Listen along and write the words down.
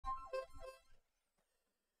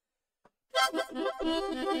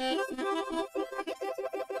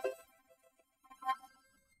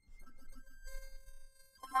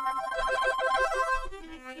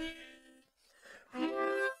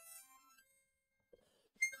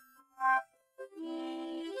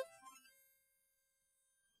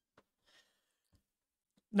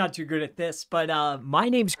Not too good at this, but my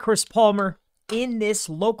name's Chris Palmer. In this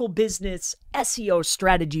local business SEO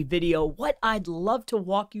strategy video, what I'd love to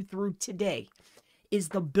walk you through today is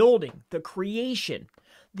the building, the creation,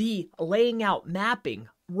 the laying out, mapping,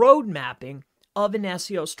 road mapping of an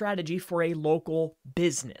SEO strategy for a local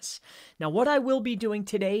business. Now, what I will be doing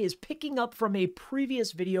today is picking up from a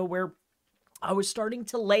previous video where I was starting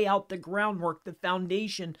to lay out the groundwork, the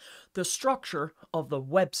foundation, the structure of the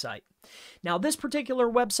website. Now, this particular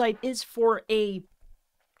website is for a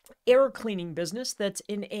air cleaning business that's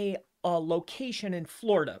in a location in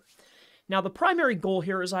Florida. Now, the primary goal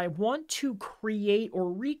here is I want to create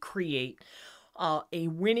or recreate a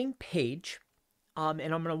winning page, and I'm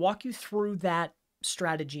going to walk you through that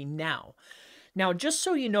strategy now. Now, just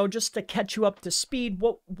so you know, just to catch you up to speed,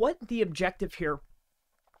 what the objective here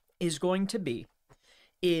is going to be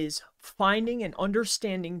is finding and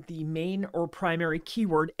understanding the main or primary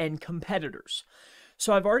keyword and competitors.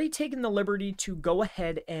 So I've already taken the liberty to go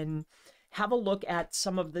ahead and have a look at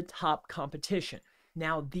some of the top competition.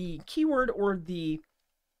 Now, the keyword or the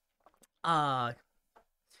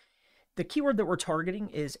keyword that we're targeting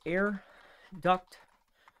is air duct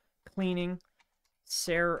cleaning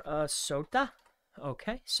Sarasota.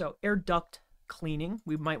 Okay, so air duct cleaning,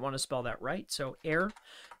 we might want to spell that right. So air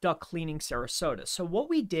duct cleaning Sarasota. So what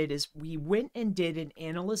we did is we went and did an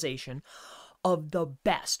analyzation of the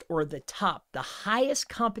best or the top, the highest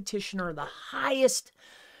competition or the highest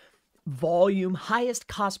volume, highest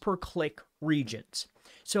cost per click regions.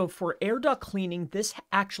 So for air duct cleaning, this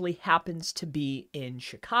actually happens to be in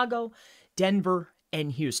Chicago, Denver,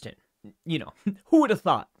 and Houston. You know, who would have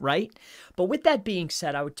thought, right? But with that being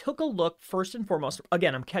said, I took a look first and foremost.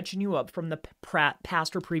 Again, I'm catching you up from the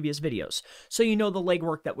past or previous videos, so you know the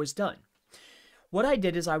legwork that was done. What I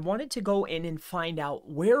did is I wanted to go in and find out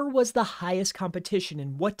where was the highest competition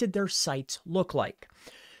and what did their sites look like.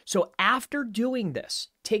 So after doing this,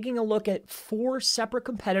 taking a look at 4 separate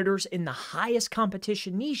competitors in the highest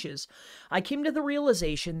competition niches, I came to the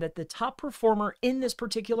realization that the top performer in this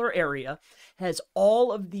particular area has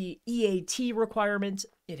all of the EAT requirements.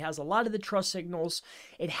 It has a lot of the trust signals.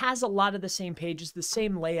 It has a lot of the same pages, the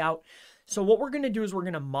same layout. So what we're going to do is we're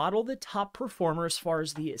going to model the top performer as far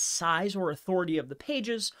as the size or authority of the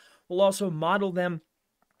pages. We'll also model them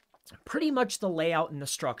pretty much the layout and the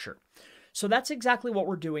structure. So that's exactly what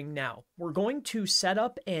we're doing now. We're going to set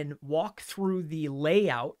up and walk through the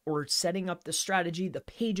layout or setting up the strategy, the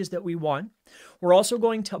pages that we want. We're also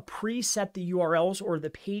going to preset the URLs or the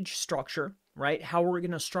page structure, right? How we're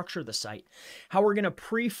going to structure the site, how we're going to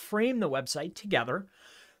pre-frame the website together.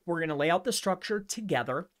 We're going to lay out the structure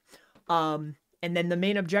together. And then the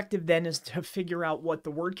main objective then is to figure out what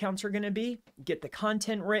the word counts are going to be, get the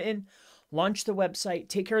content written, launch the website,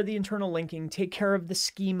 take care of the internal linking, take care of the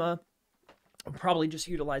schema. I'll probably just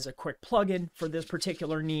utilize a quick plugin for this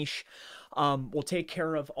particular niche. We'll take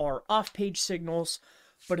care of our off-page signals.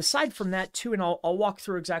 But aside from that too, and I'll walk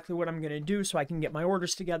through exactly what I'm going to do so I can get my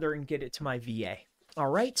orders together and get it to my VA.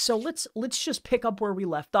 All right, so let's just pick up where we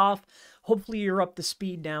left off. Hopefully you're up to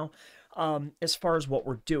speed now. As far as what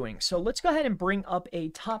we're doing. So let's go ahead and bring up a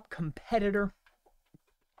top competitor,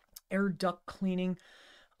 air duct cleaning,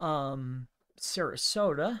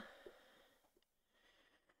 Sarasota.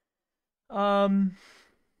 Let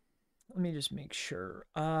me just make sure.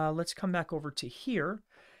 Let's come back over to here,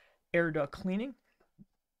 air duct cleaning.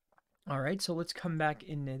 All right, so let's come back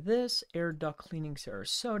into this, air duct cleaning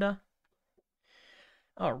Sarasota.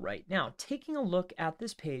 All right, now taking a look at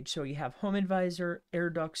this page, so you have Home Advisor, Air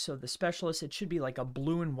Ducts, so the specialist, it should be like a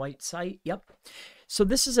blue and white site. Yep. So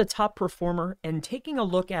this is a top performer, and taking a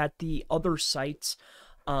look at the other sites,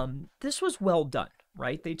 this was well done,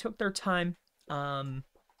 right? They took their time.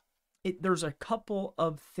 There's a couple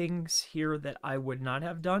of things here that I would not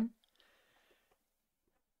have done.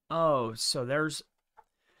 Oh, so there's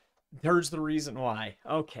the reason why.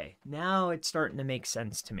 Okay, now it's starting to make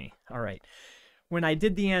sense to me. All right. When I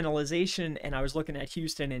did the analyzation and I was looking at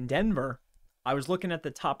Houston and Denver, I was looking at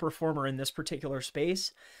the top performer in this particular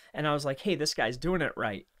space, and I was like, hey, this guy's doing it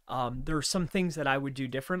right. There are some things that I would do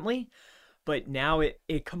differently, but now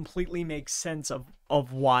it completely makes sense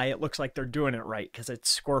of why it looks like they're doing it right, because it's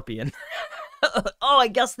Scorpion. Oh, I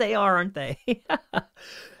guess they are, aren't they?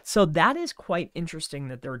 So that is quite interesting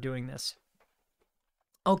that they're doing this.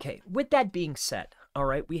 Okay, with that being said, all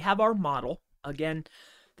right, we have our model. Again,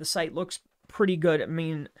 the site looks pretty good. I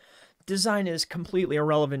mean, design is completely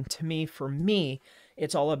irrelevant to me. For me,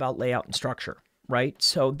 it's all about layout and structure, right?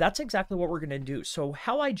 So that's exactly what we're going to do. So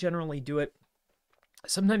how I generally do it,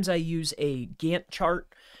 sometimes I use a Gantt chart.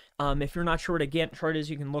 If you're not sure what a Gantt chart is,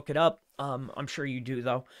 you can look it up. I'm sure you do,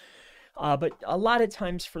 though. But a lot of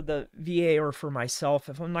times for the VA or for myself,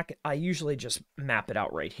 if I'm not, I usually just map it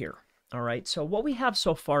out right here. All right. So what we have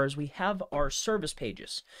so far is we have our service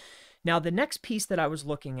pages. Now, the next piece that I was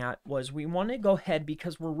looking at was we want to go ahead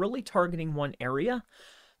because we're really targeting one area.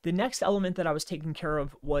 The next element that I was taking care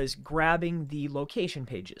of was grabbing the location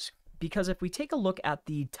pages. Because if we take a look at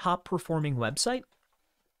the top performing website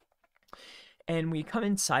and we come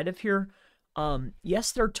inside of here,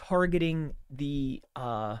 yes, they're targeting the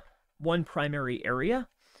one primary area,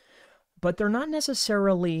 but they're not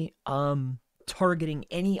necessarily targeting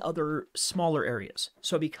any other smaller areas.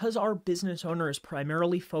 So because our business owner is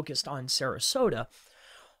primarily focused on Sarasota,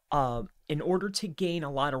 in order to gain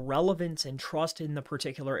a lot of relevance and trust in the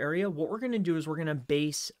particular area, what we're going to do is we're going to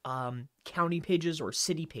base county pages or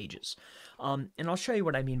city pages. And I'll show you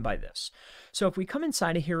what I mean by this. So if we come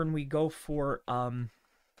inside of here and we go for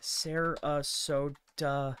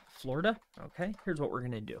Sarasota, Florida, okay, here's what we're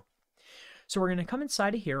going to do. So we're going to come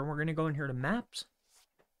inside of here and we're going to go in here to maps.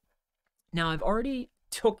 Now I've already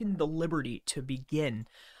taken the liberty to begin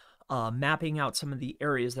mapping out some of the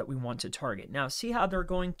areas that we want to target. Now see how they're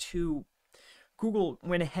going to, Google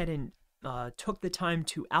went ahead and took the time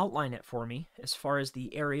to outline it for me as far as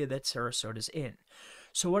the area that Sarasota's in.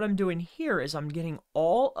 So what I'm doing here is I'm getting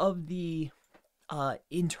all of the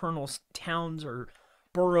internal towns or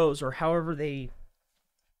boroughs or however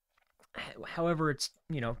it's,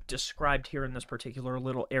 described here in this particular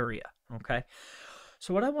little area, okay?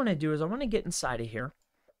 So what I want to do is I want to get inside of here,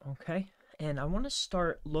 okay? And I want to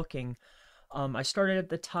start looking. I started at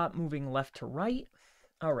the top, moving left to right.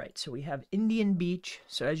 All right, so we have Indian Beach.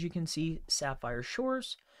 So as you can see, Sapphire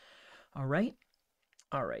Shores. All right.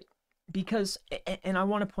 Because, and I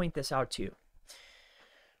want to point this out to you.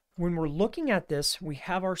 When we're looking at this, we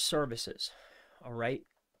have our services, all right?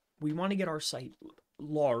 We want to get our site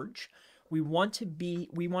large. We want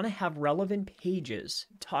to have relevant pages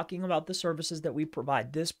talking about the services that we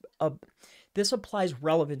provide. This applies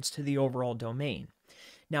relevance to the overall domain.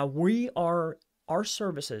 Now our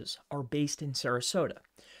services are based in Sarasota.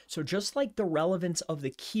 So just like the relevance of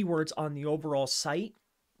the keywords on the overall site,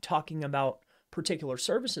 talking about particular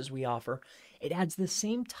services we offer, it adds the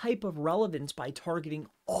same type of relevance by targeting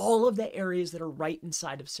all of the areas that are right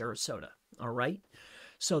inside of Sarasota. All right.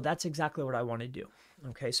 So that's exactly what I want to do.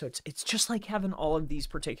 Okay, so it's just like having all of these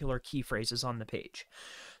particular key phrases on the page.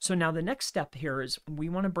 So now the next step here is we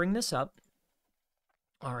want to bring this up.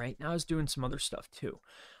 All right, now I was doing some other stuff too.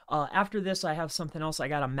 After this, I have something else I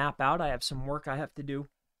got to map out. I have some work I have to do.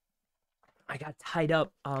 I got tied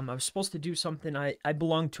up. I was supposed to do something. I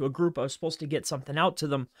belonged to a group. I was supposed to get something out to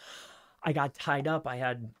them. I got tied up. I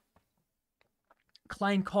had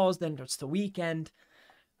client calls. Then it's the weekend.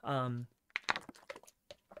 I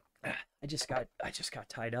just got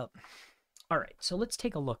tied up. All right, so let's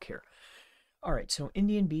take a look here. All right, so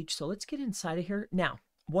Indian Beach. So let's get inside of here. Now,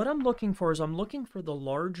 what I'm looking for is I'm looking for the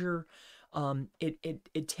larger,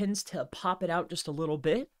 it tends to pop it out just a little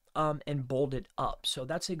bit and bold it up. So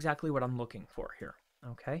that's exactly what I'm looking for here,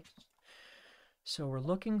 okay? So we're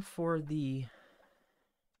looking for the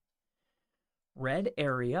red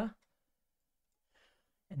area,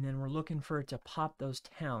 and then we're looking for it to pop those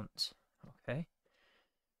towns, okay?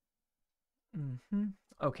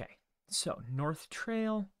 Okay, so North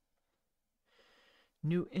Trail,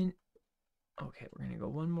 Newton. Okay, we're going to go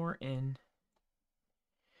one more in.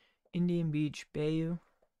 Indian Beach, Bayou,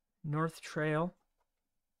 North Trail.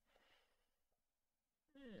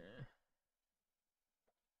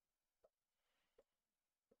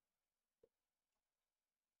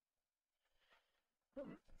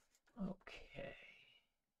 Okay.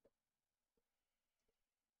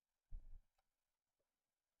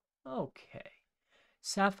 Okay.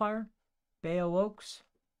 Sapphire, Bay of Oaks,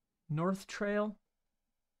 North Trail.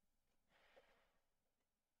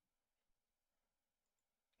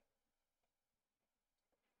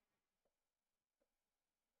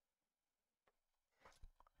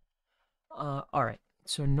 All right.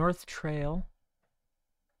 So North Trail.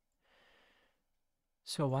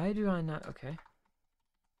 So why do I not? Okay.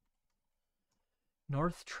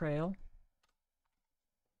 North Trail.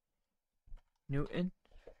 Newton.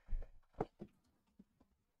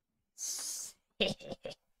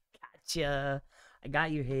 Gotcha. I got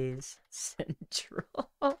you, Hayes. Central.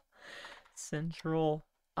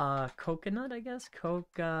 Coconut, I guess.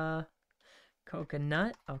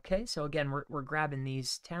 Coconut. Okay, so again, we're grabbing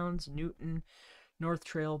these towns: Newton, North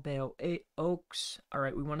Trail, Bay Oaks. All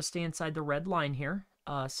right, we want to stay inside the red line here.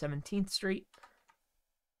 17th Street.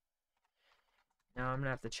 Now I'm gonna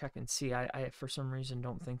have to check and see. I for some reason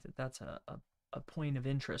don't think that that's a point of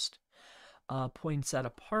interest. Poinsettia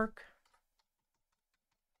Park.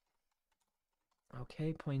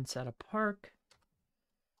 Okay, Poinsettia Park.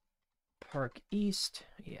 Park East.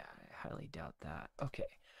 Yeah, I highly doubt that.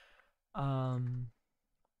 Okay.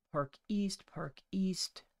 Park East, Park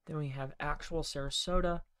East. Then we have actual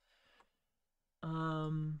Sarasota.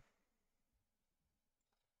 All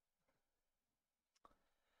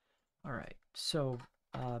right. So,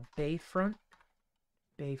 Bayfront,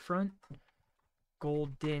 Bayfront,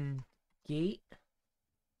 Golden Gate.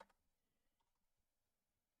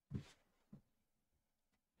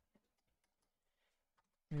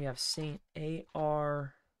 We have St.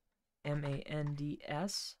 Armands,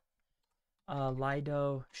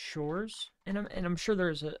 Lido Shores, and I'm sure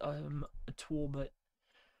there's a tool, but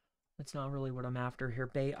that's not really what I'm after here.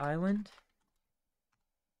 Bay Island.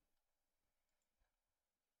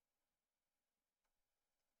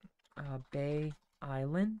 Bay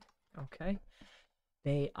Island. Okay.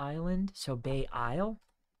 Bay Island. So Bay Isle.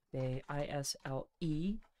 Bay Isle.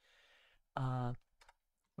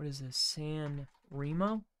 What is this? San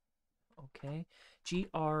Remo. Okay.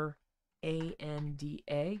 Granda.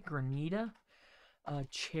 Granita.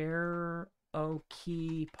 Cherokee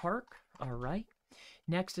Park. All right.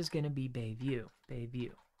 Next is going to be Bayview.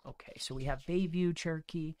 Bayview. Okay. So we have Bayview,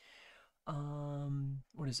 Cherokee.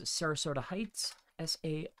 What is this? Sarasota Heights.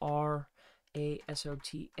 Sarasota Heights.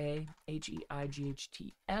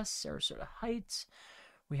 Sarasota Heights.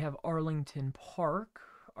 We have Arlington Park.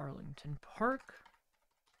 Arlington Park.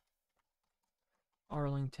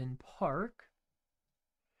 Arlington Park.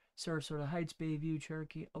 Sarasota Heights, Bayview,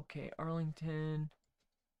 Cherokee. Okay, Arlington.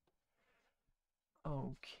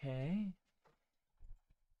 Okay.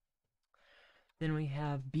 Then we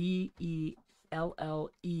have Bellevuetterrace.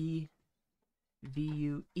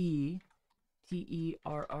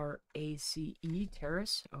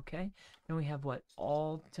 Terrace. Okay. Then we have what?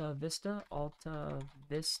 Alta Vista. Alta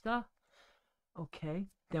Vista. Okay.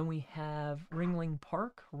 Then we have Ringling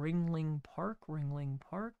Park. Ringling Park. Ringling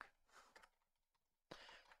Park.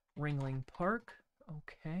 Ringling Park.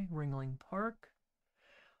 Okay. Ringling Park.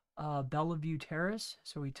 Bellevue Terrace.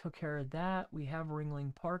 So we took care of that. We have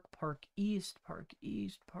Ringling Park. Park East. Park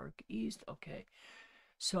East. Park East. Okay.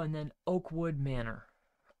 So, and then Oakwood Manor.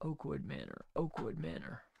 Oakwood Manor. Oakwood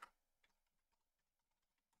Manor.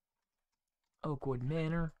 Oakwood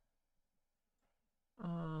Manor.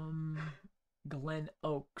 Glen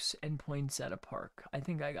Oaks and Poinsettia Park. I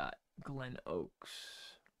think I got Glen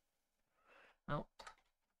Oaks. Oh.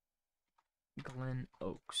 Glen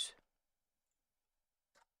Oaks.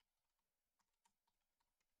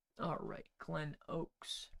 All right, Glen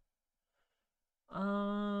Oaks.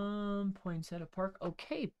 Poinsettia Park.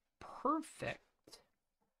 Okay, perfect.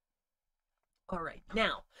 All right,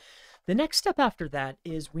 now, the next step after that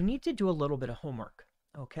is we need to do a little bit of homework,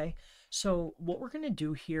 okay? So what we're going to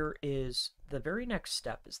do here is the very next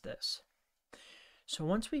step is this. So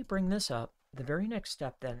once we bring this up, the very next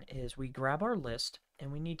step then is we grab our list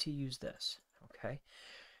and we need to use this, okay?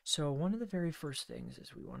 So one of the very first things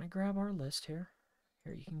is we want to grab our list here.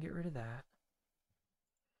 Here, you can get rid of that.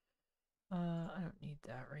 I don't need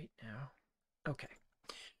that right now. Okay.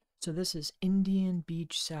 So this is Indian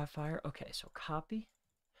Beach Sapphire. Okay, so copy.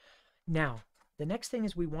 Now, the next thing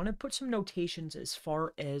is we want to put some notations as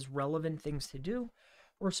far as relevant things to do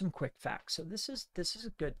or some quick facts. So this is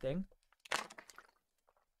a good thing.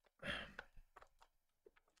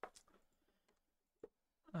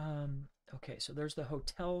 Okay, so there's the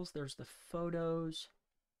hotels, there's the photos.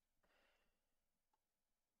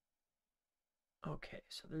 Okay,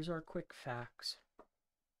 so there's our quick facts. All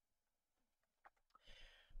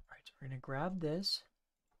right, so we're going to grab this.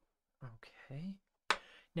 Okay.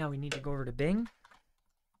 Now we need to go over to Bing.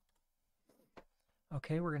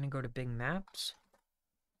 Okay, we're going to go to Bing Maps.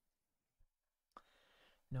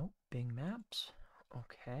 Nope, Bing Maps.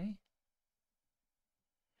 Okay.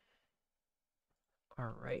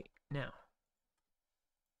 All right, now.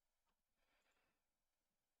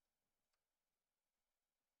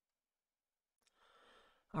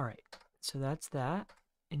 All right, so that's that.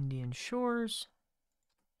 Indian Shores.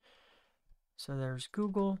 So there's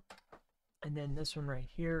Google. And then this one right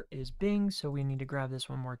here is Bing. So we need to grab this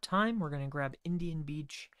one more time. We're going to grab Indian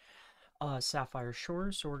Beach Sapphire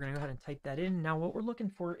Shores. So we're going to go ahead and type that in. Now what we're looking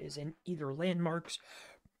for is in either landmarks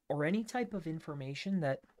or any type of information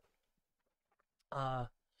that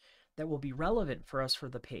that will be relevant for us for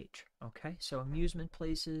the page. Okay, so amusement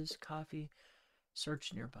places, coffee,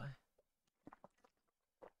 search nearby.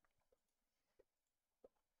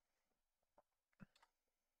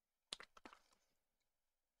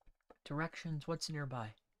 Directions, what's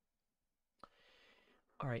nearby?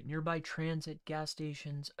 All right, nearby transit, gas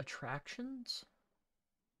stations, attractions.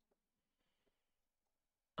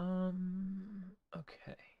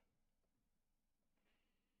 Okay.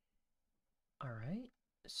 All right.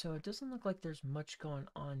 So it doesn't look like there's much going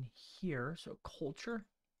on here. So culture.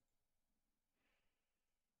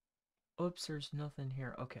 Oops, there's nothing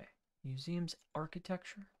here. Okay. Museums,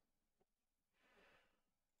 architecture.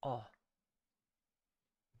 Oh.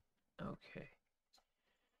 Okay.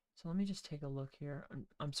 So let me just take a look here.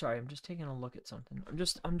 I'm sorry. I'm just taking a look at something.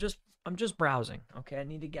 I'm just browsing. Okay. I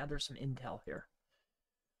need to gather some intel here.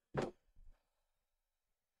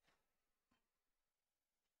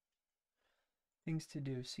 Things to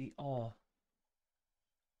do. See all.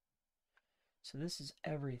 So this is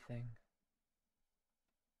everything.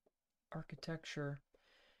 Architecture,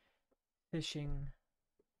 fishing.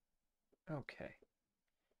 Okay.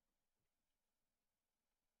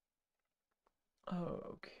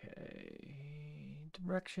 Okay.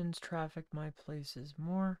 Directions, traffic, my places,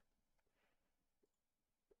 more.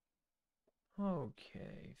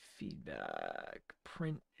 Okay. Feedback,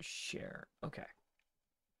 print, share. Okay.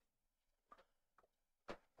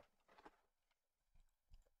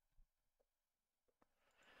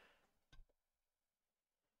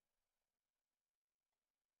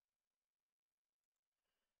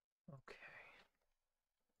 Okay.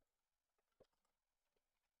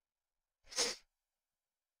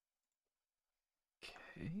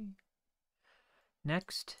 Okay.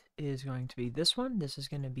 Next is going to be this one. This is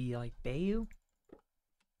going to be like Bayou.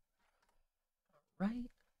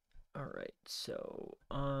 Right? Alright, so,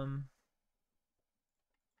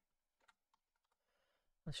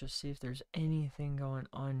 let's just see if there's anything going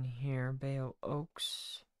on here. Bayou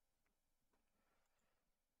Oaks.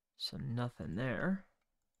 So nothing there.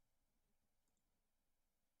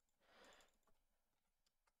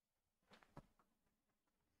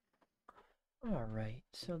 Alright,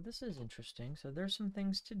 so this is interesting. So there's some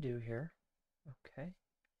things to do here. Okay.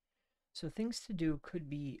 So things to do could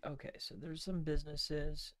be, okay, so there's some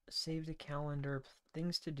businesses, save the calendar,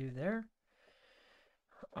 things to do there.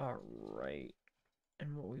 Alright.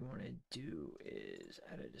 And what we want to do is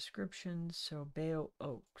add a description. So Bayou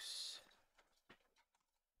Oaks,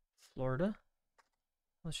 Florida.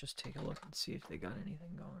 Let's just take a look and see if they got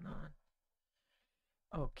anything going on.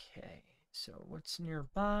 Okay, so what's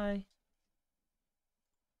nearby?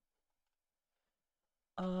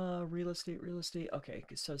 Real estate, real estate. Okay,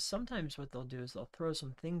 so sometimes what they'll do is they'll throw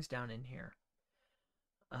some things down in here.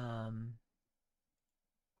 And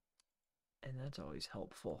that's always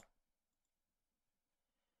helpful.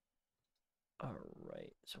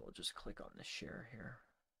 Alright, so we'll just click on the share here.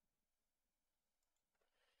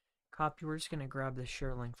 Copy, we're just going to grab the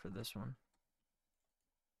share link for this one.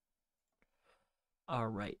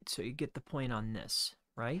 Alright, so you get the point on this,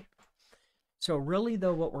 right? So really,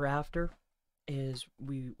 though, what we're after is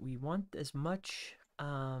we want as much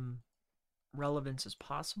relevance as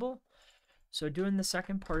possible. So doing the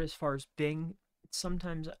second part as far as Bing,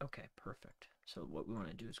 sometimes, okay, perfect. So what we want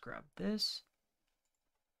to do is grab this.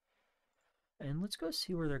 And let's go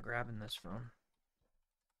see where they're grabbing this from.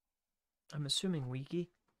 I'm assuming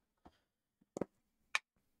Wiki.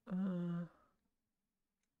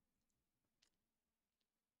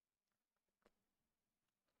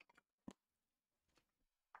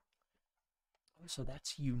 So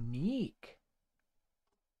that's unique.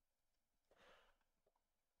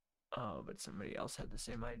 Oh, but somebody else had the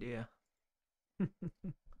same idea.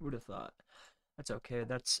 Would have thought. That's okay.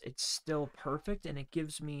 It's still perfect, and it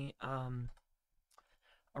gives me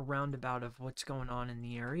a roundabout of what's going on in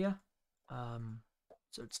the area.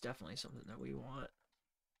 So it's definitely something that we want.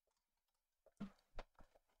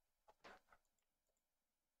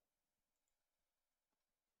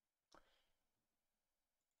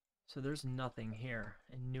 So there's nothing here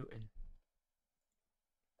in Newton.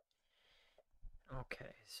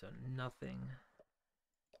 Okay, so nothing.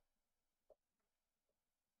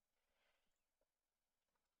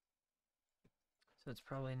 So it's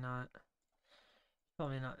probably not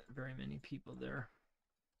very many people there.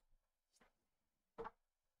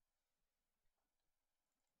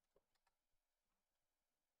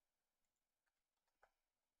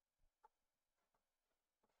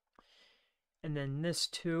 And then this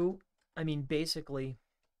too, I mean, basically,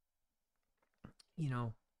 you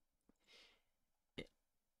know,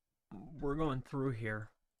 we're going through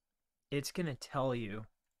here. It's going to tell you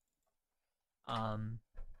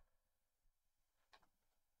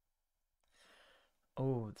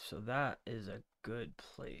Oh, so that is a good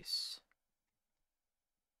place.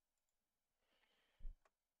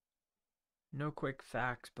 No quick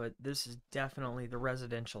facts, but this is definitely the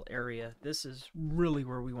residential area. This is really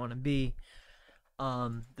where we want to be.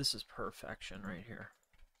 This is perfection right here.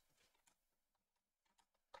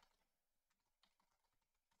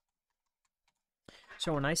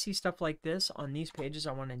 So when I see stuff like this on these pages,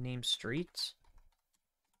 I want to name streets.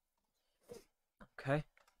 Okay,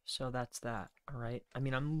 so that's that. All right. I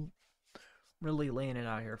mean, I'm really laying it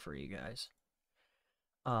out here for you guys.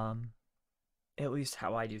 At least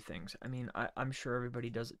how I do things. I mean, I'm sure everybody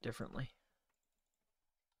does it differently.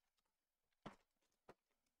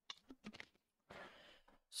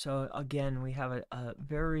 So again, we have a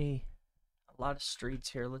lot of streets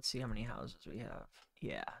here. Let's see how many houses we have.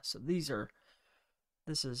 Yeah, so this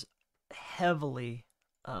is heavily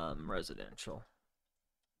residential.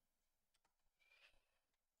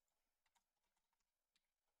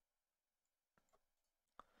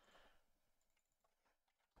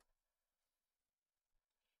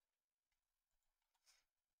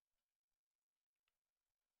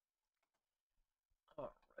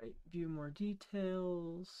 All right, view more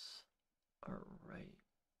details. All right.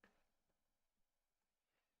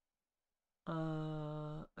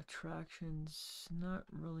 Attractions, not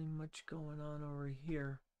really much going on over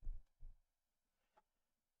here.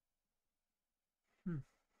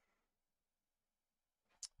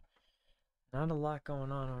 Not a lot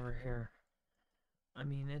going on over here. I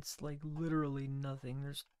mean, it's like literally nothing.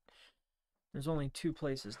 There's only two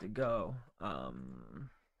places to go. All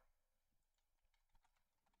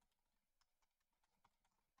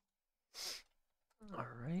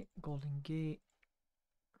right, Golden Gate.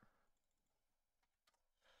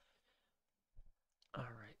 All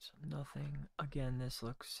right, so nothing. Again, this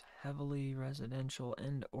looks heavily residential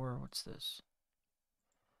and or what's this?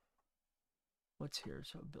 What's here?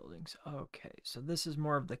 So buildings. Okay, so this is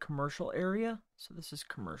more of the commercial area. So this is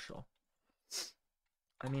commercial.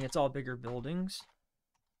 I mean, it's all bigger buildings.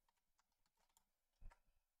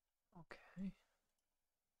 Okay.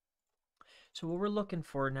 So what we're looking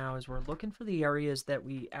for now is we're looking for the areas that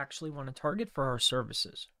we actually want to target for our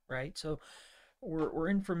services, right? So we're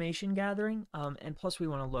information gathering, and plus we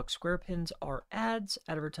want to look. Square pins are ads,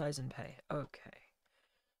 advertise, and pay. Okay.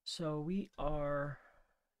 So we are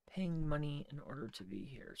paying money in order to be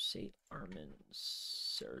here. St.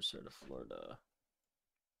 Armands, Sarasota, Florida.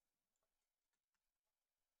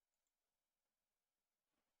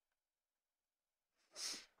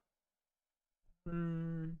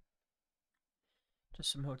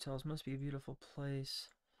 Just some hotels. Must be a beautiful place.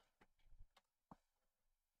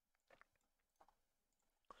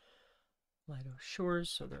 Lido Shores,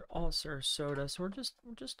 so they're all Sarasota. So we're just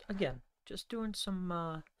again, just doing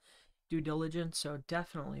some due diligence. So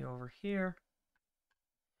definitely over here.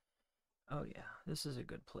 Oh yeah, this is a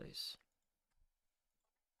good place.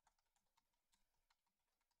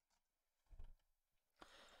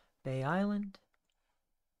 Bay Island.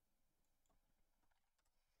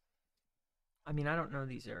 I mean, I don't know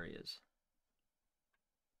these areas.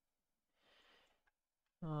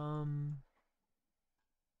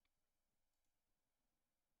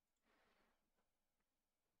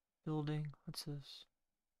 Building. What's this?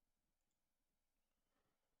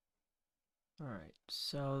 All right.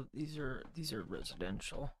 So these are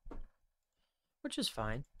residential, which is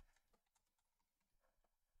fine.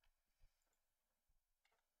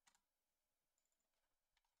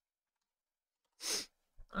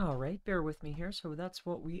 All right, bear with me here. So that's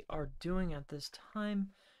what we are doing at this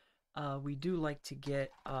time. We do like to get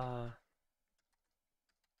oh,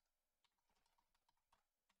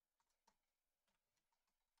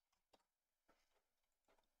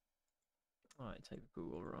 I typed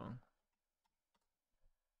Google wrong.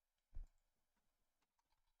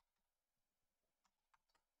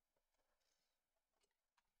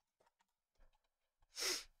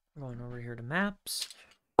 Going over here to maps.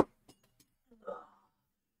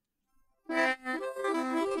 If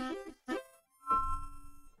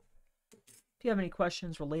you have any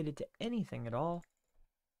questions related to anything at all,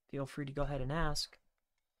 feel free to go ahead and ask.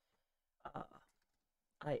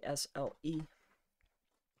 ISLE.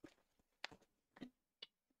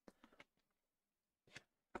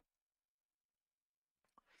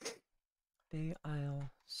 Bay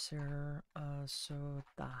Isle, Sarasota.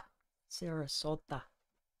 Sarasota.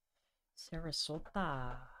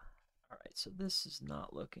 Sarasota. All right, so this is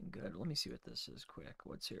not looking good. Let me see what this is quick.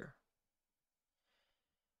 What's here?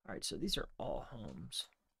 All right, so these are all homes.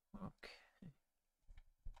 Okay.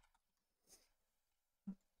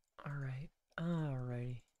 All right. All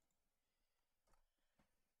righty.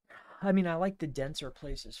 I mean, I like the denser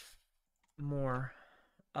places more.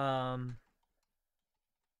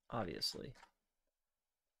 Obviously.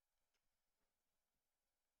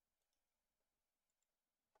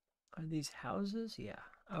 Are these houses? Yeah.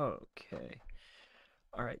 Okay.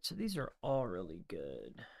 All right, so these are all really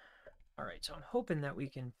good. All right, so I'm hoping that we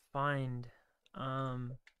can find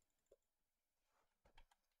some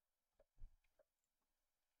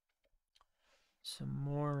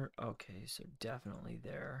more. Okay, so definitely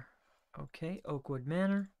there. Okay, Oakwood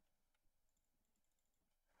Manor.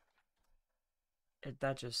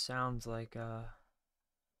 That just sounds like a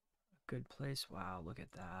good place. Wow, look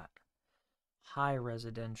at that. High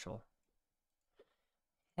residential.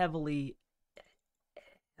 Heavily,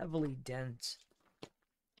 heavily dense.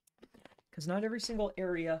 Because not every single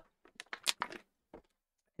area,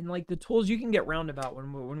 and like the tools you can get roundabout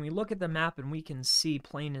when we look at the map and we can see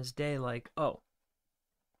plain as day, like, oh,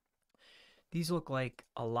 these look like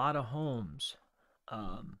a lot of homes.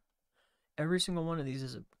 Um, every single one of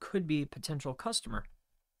these could be a potential customer,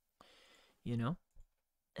 you know,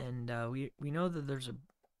 and we know that there's a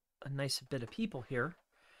nice bit of people here.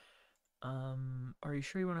 Are you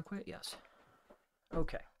sure you want to quit? Yes.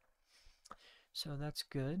 Okay. So that's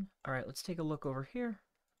good. All right, let's take a look over here.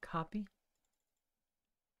 Copy.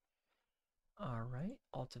 All right,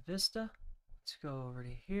 Alta Vista. Let's go over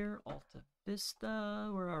to here. Alta Vista.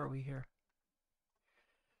 Where are we here?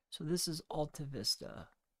 So this is Alta Vista.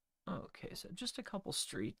 Okay, so just a couple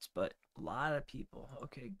streets, but a lot of people.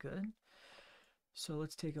 Okay, good. So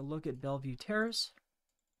let's take a look at Bellevue Terrace.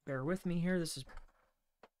 Bear with me here. This is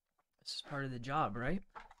part of the job, right?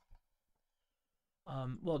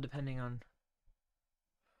 Well, depending on.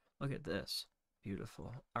 Look at this.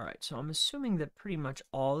 Beautiful. All right, so I'm assuming that pretty much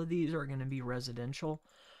all of these are going to be residential.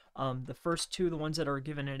 The first two, the ones that are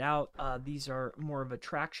giving it out, these are more of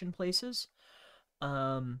attraction places.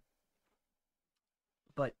 But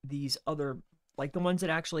these other, like the ones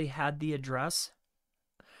that actually had the address,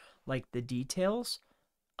 like the details,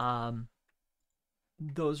 those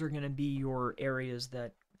are going to be your areas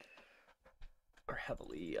that are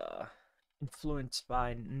heavily influenced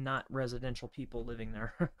by not residential people living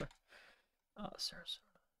there. Sarasota.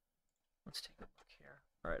 Let's take a look here.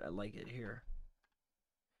 All right, I like it here.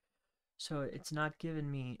 So it's not giving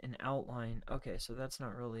me an outline. Okay, so that's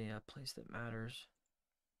not really a place that matters.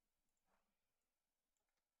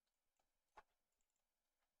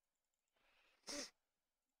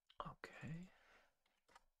 Okay.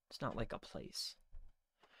 It's not like a place.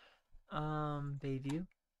 Bayview.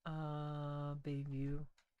 Bayview.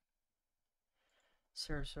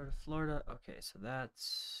 Sarasota, Florida. Okay, so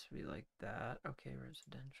we like that. Okay,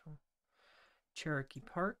 residential. Cherokee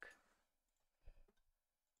Park.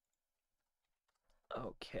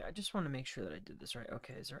 Okay, I just want to make sure that I did this right.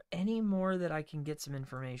 Okay, is there any more that I can get some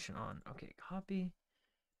information on? Okay, copy.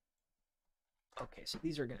 Okay, so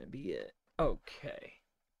these are going to be it. Okay.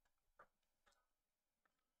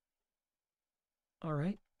 All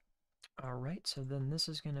right. All right, so then this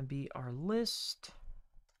is going to be our list.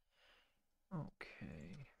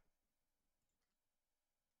 Okay.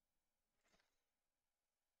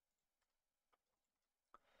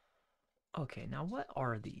 Okay, now what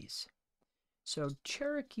are these? So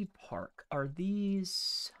Cherokee Park, are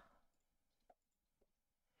these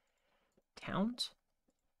towns?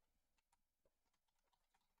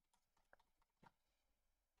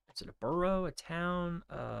 Is it a borough, a town,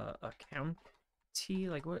 a county?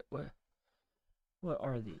 Like what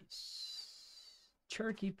are these?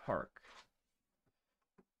 Cherokee Park.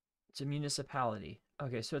 It's a municipality.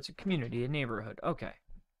 Okay, so it's a community, a neighborhood. Okay.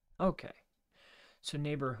 Okay. So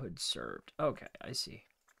neighborhood served. Okay, I see.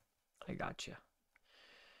 I gotcha.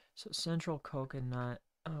 So Central Coconut.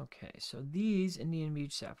 Okay, so these Indian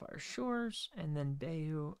Beach Sapphire Shores and then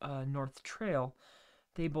Bayou North Trail,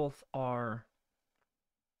 they both are.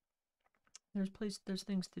 There's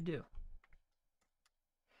things to do.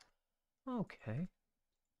 Okay,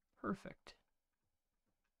 perfect.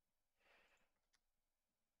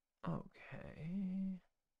 Okay.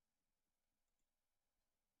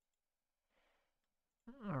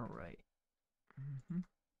 All right.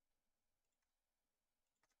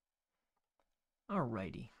 All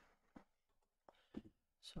righty.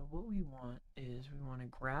 So what we want is we want to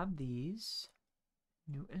grab these,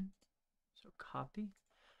 Newton. So copy.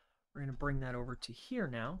 We're going to bring that over to here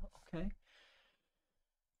now. Okay.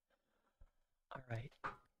 All right.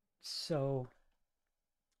 So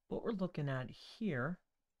what we're looking at here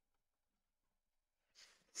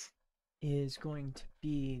is going to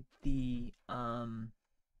be the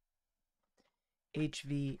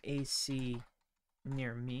HVAC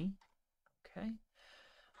near me. Okay.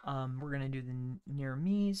 We're going to do the near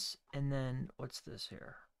me's, and then what's this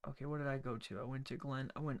here? Okay, what did I go to? I went to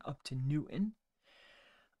Glen. I went up to Newton.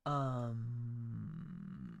 So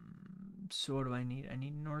what do I need? I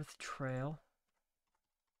need North Trail.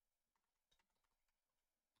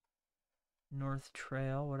 North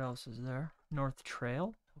Trail. What else is there? North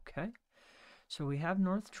Trail. Okay. So we have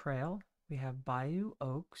North Trail. We have Bayou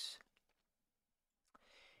Oaks.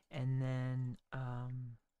 And then all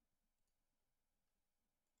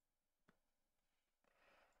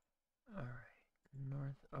right,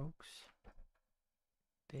 North Oaks,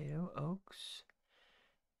 Bayou Oaks,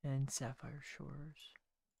 and Sapphire Shores.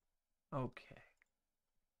 Okay.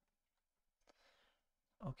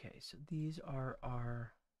 Okay, so these are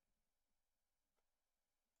our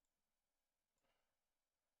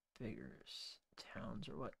bigger towns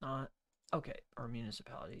or whatnot. Okay, our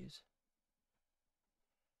municipalities.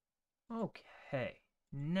 Okay,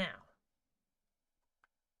 now.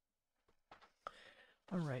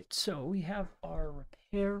 All right, so we have our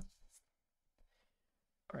repair.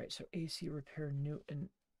 All right, so AC repair Newton,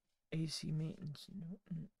 AC maintenance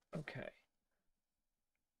Newton. Okay.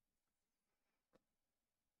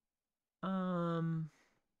 Um.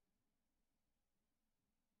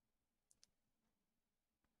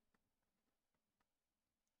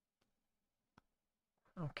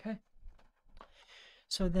 Okay.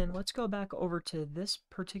 So then let's go back over to this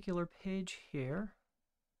particular page here.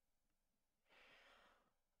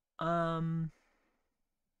 Um.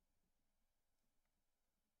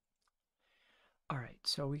 All right,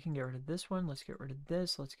 so we can get rid of this one. Let's get rid of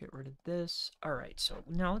this. Let's get rid of this. All right, so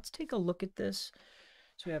now let's take a look at this.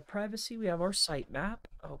 So we have privacy. We have our sitemap.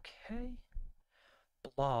 Okay.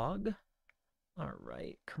 Blog. All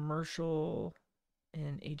right. Commercial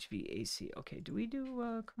and HVAC. Okay, do we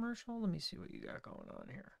do commercial? Let me see what you got going on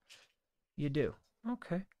here. You do.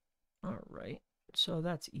 Okay. All right. So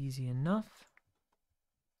that's easy enough.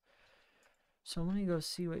 So let me go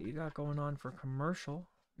see what you got going on for commercial.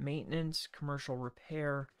 Maintenance, commercial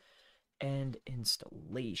repair, and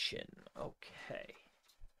installation. Okay.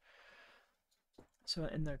 So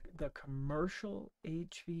in the commercial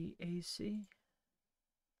HVAC,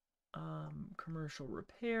 commercial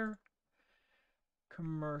repair,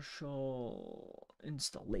 commercial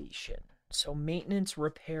installation. So maintenance,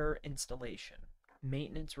 repair, installation.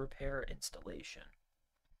 Maintenance, repair, installation.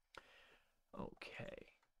 Okay.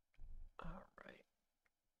 All right.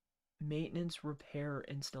 Maintenance, repair,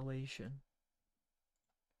 installation.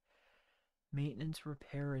 Maintenance,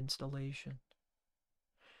 repair, installation.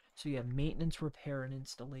 So you have maintenance, repair, and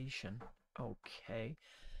installation. Okay.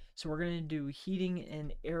 So we're going to do heating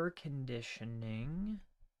and air conditioning.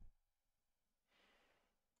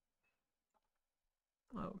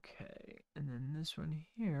 Okay. And then this one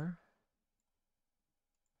here.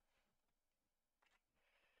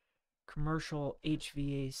 Commercial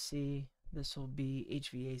HVAC. This will be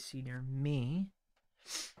HVAC near me.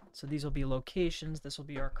 So these will be locations. This will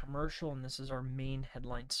be our commercial, and this is our main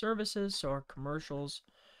headline services. So our commercial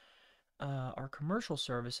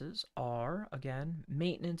services are, again,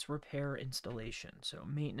 maintenance, repair, installation. So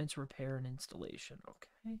maintenance, repair, and installation.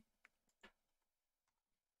 Okay.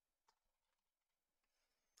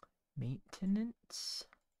 Maintenance,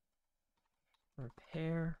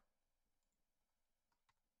 repair,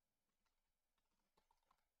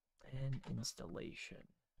 and installation.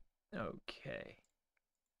 Okay.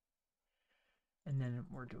 And then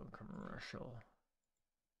we're doing commercial.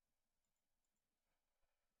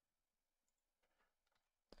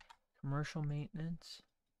 Commercial maintenance.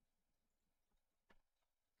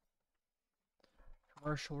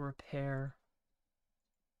 Commercial repair.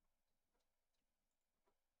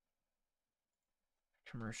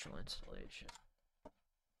 Commercial installation.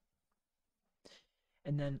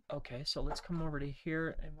 And then, okay, so let's come over to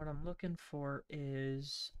here. And what I'm looking for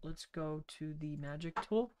is, let's go to the magic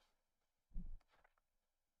tool.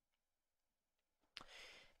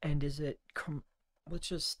 And is it, let's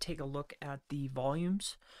just take a look at the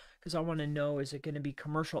volumes, because I want to know, is it going to be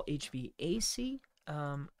commercial HVAC?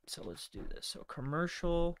 So let's do this. So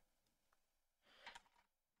commercial,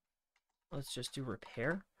 let's just do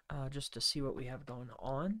repair, just to see what we have going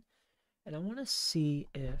on. And I want to see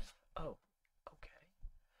if, oh, okay.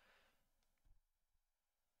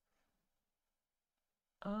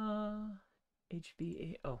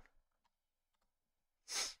 HVA, oh.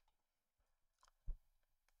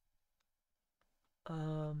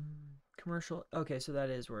 Commercial, okay, so that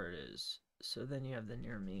is where it is. So then you have the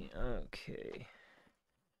near me, okay.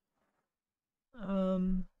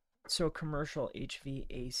 So commercial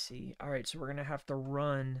HVAC. All right, so we're gonna have to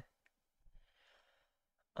run,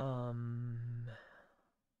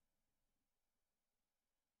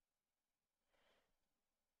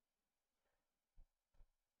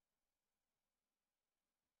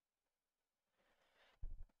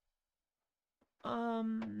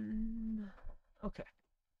 Okay.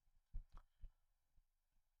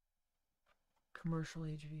 Commercial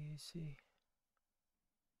HVAC.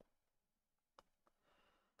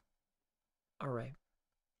 All right.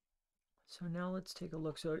 So now let's take a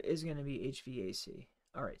look. So it is going to be HVAC.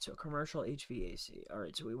 All right, so commercial HVAC. All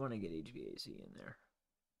right, so we want to get HVAC in there.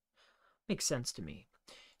 Makes sense to me.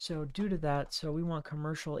 So due to that, so we want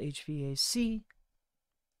commercial HVAC.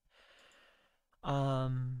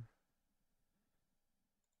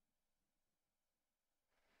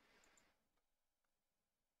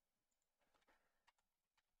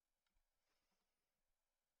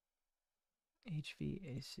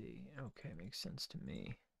 HVAC. Okay, makes sense to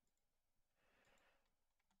me.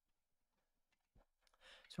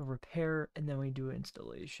 So repair, and then we do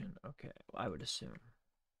installation. Okay, I would assume.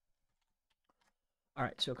 All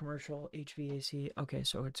right, so commercial HVAC. Okay,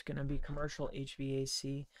 so it's going to be commercial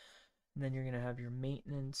HVAC, and then you're going to have your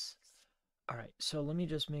maintenance. All right, so let me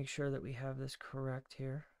just make sure that we have this correct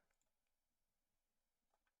here.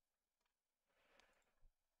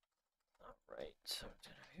 All right, so it's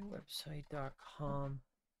going to be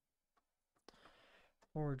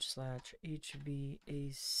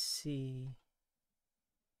website.com/HVAC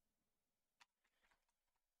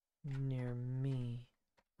near me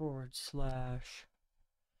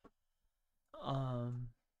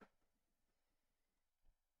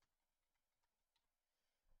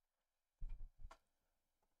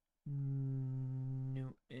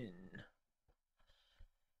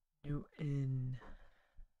 /Newton.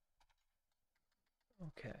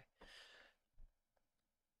 Okay.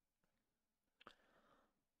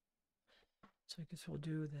 So I guess we'll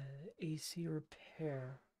do the AC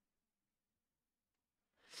repair.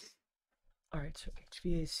 All right, so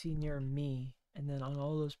HVAC near me, and then on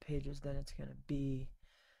all those pages, then it's gonna be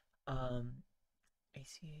AC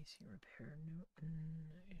repair Newton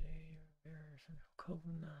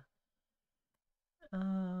Kovna.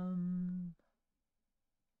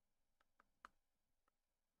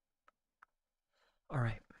 All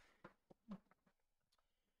right.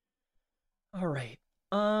 All right.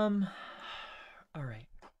 All right.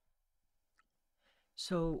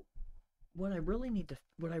 So what I really need to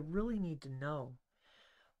know.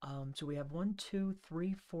 So we have 1, 2,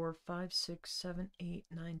 3, 4, 5, 6, 7, 8,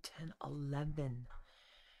 9, 10, 11.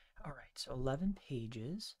 All right, so 11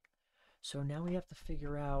 pages. So now we have to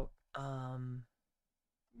figure out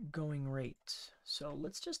going rates. So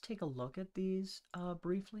let's just take a look at these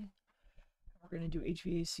briefly. We're going to do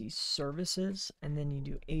HVAC services, and then you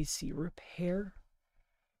do AC repair.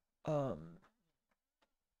 Oh,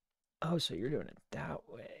 so you're doing it that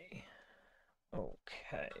way.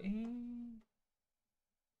 Okay.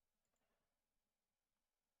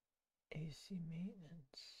 AC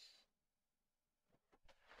maintenance.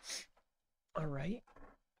 All right.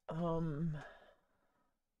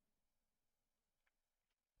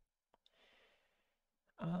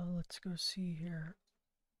 Let's go see here.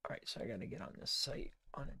 All right, so I got to get on this site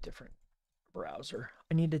on a different browser.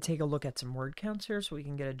 I need to take a look at some word counts here so we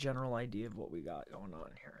can get a general idea of what we got going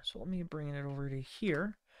on here. So let me bring it over to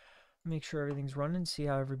here. Make sure everything's running, see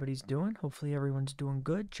how everybody's doing. Hopefully everyone's doing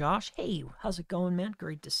good. Josh, hey, how's it going, man?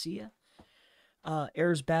 Great to see you.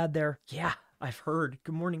 Air's bad there. Yeah, I've heard.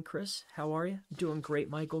 Good morning, Chris. How are you? Doing great,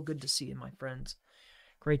 Michael. Good to see you, my friends.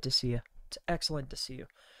 Great to see you. It's excellent to see you.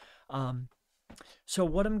 So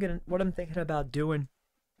what I'm thinking about doing,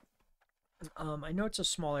 I know it's a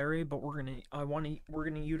small area, but we're gonna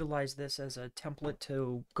utilize this as a template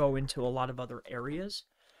to go into a lot of other areas.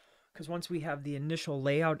 Because once we have the initial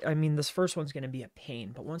layout, I mean, this first one's gonna be a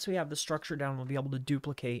pain, but once we have the structure down, we'll be able to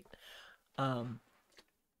duplicate. Because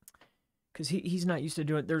he's not used to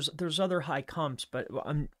doing it. There's other high comps, but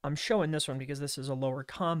I'm showing this one because this is a lower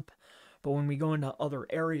comp. But when we go into other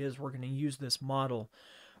areas, we're gonna use this model.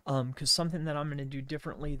 Because something that I'm gonna do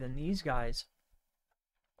differently than these guys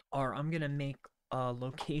are I'm gonna make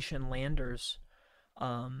location landers.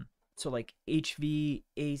 So like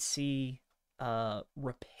HVAC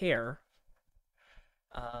repair.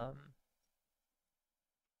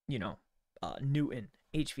 Newton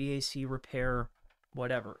HVAC repair,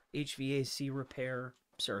 whatever HVAC repair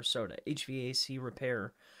Sarasota, HVAC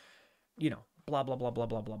repair, blah blah blah blah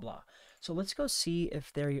blah blah blah. So let's go see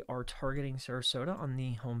if they are targeting Sarasota on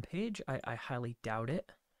the homepage. I highly doubt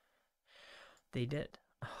it. They did.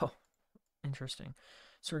 Oh, interesting.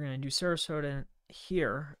 So we're going to do Sarasota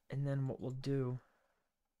here, and then what we'll do...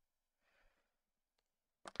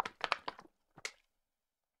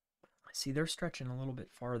 See, they're stretching a little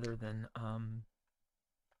bit farther than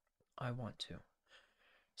I want to.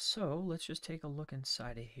 So let's just take a look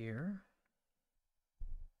inside of here.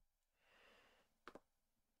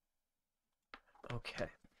 Okay.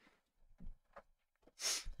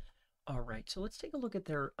 All right, so let's take a look at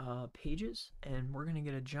their pages, and we're going to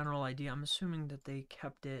get a general idea. I'm assuming that they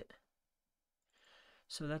kept it.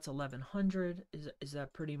 So that's 1100. Is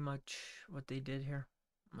that pretty much what they did here?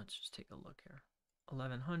 Let's just take a look here.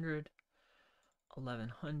 1100,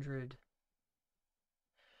 1100.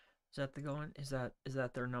 Is that the going? Is that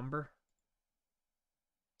their number?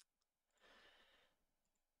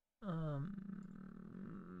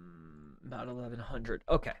 About 1100.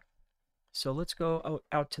 Okay. So let's go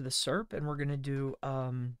out to the SERP, and we're going to do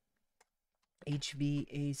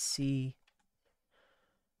HVAC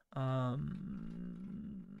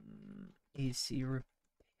AC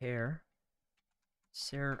repair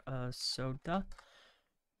Sarasota.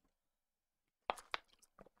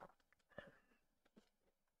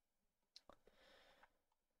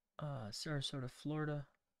 Sarasota, Florida.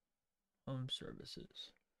 Home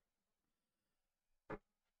services.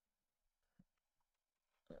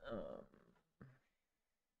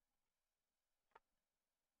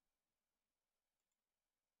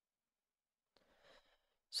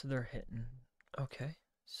 So they're hitting. Okay.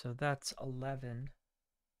 So that's 11.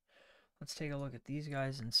 Let's take a look at these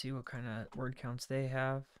guys and see what kind of word counts they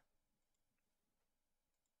have.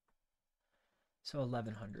 So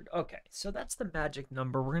 1100. Okay. So that's the magic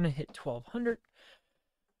number. We're going to hit 1200.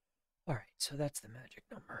 All right. So that's the magic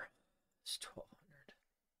number. It's 1200.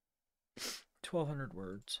 1200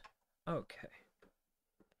 words. Okay.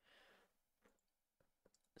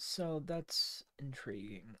 So that's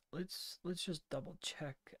intriguing. Let's just double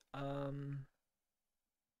check.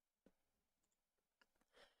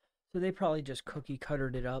 So they probably just cookie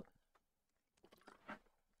cuttered it up.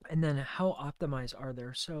 And then how optimized are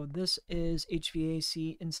there? So this is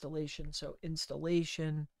HVAC installation. So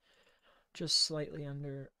installation just slightly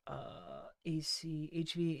under AC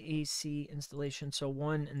HVAC installation. So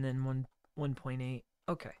 1 and then 1.8.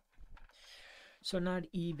 Okay. So not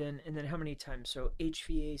even, and then how many times? So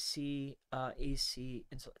HVAC, AC,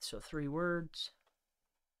 so 3 words.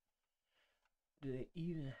 Do they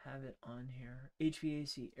even have it on here?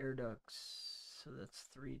 HVAC air ducts, so that's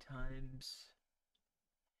 3 times.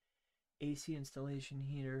 AC installation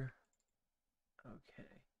heater. Okay.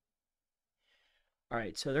 All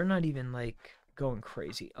right, so they're not even like going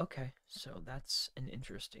crazy. Okay, so that's an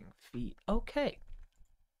interesting feat. Okay.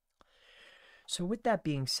 So with that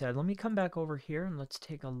being said, let me come back over here and let's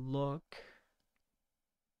take a look.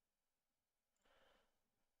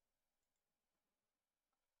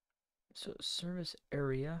 So service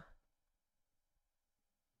area.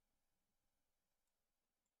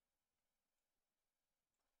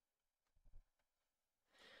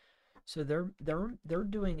 So they're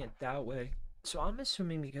doing it that way. So I'm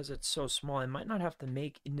assuming because it's so small, I might not have to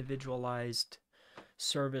make individualized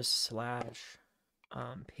service slash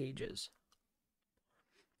pages.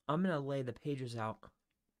 I'm gonna lay the pages out.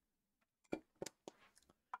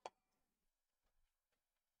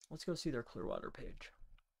 Let's go see their Clearwater page.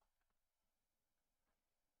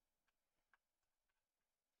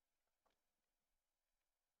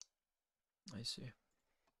 I see.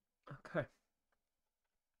 Okay.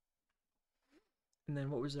 And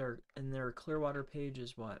then what was their Clearwater page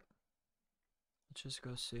is what? Let's just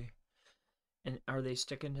go see. And are they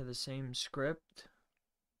sticking to the same script?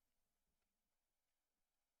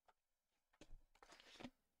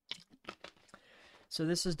 So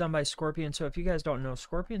this is done by Scorpion. So if you guys don't know,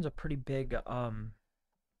 Scorpion's a pretty big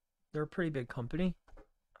they're a pretty big company.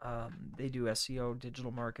 They do SEO,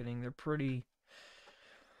 digital marketing. They're pretty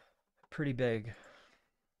big.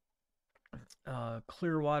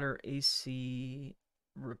 Clearwater AC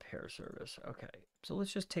repair service. Okay, so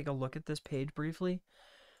let's just take a look at this page briefly.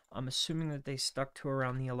 I'm assuming that they stuck to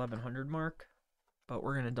around the 1100 mark, but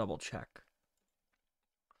we're going to double check.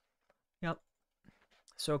 Yep.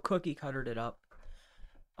 So cookie cuttered it up.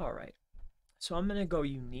 All right. So I'm going to go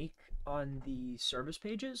unique on the service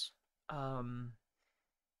pages. So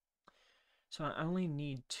I only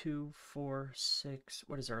need 2, 4, 6,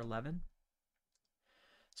 what is there, 11?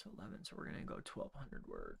 So 11, so we're going to go 1200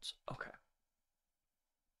 words. Okay.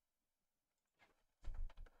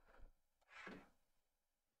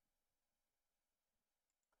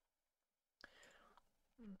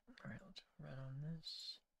 All right, let's run on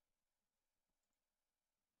this.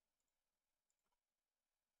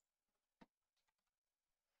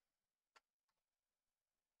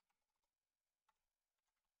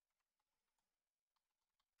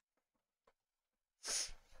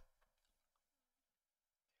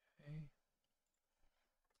 Okay.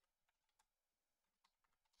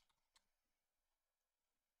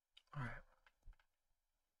 All right.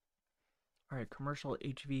 All right, commercial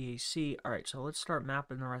HVAC. All right, so let's start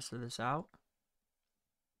mapping the rest of this out.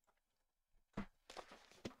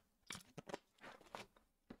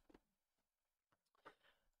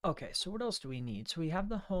 Okay, so what else do we need? So we have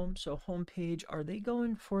the home. So homepage, are they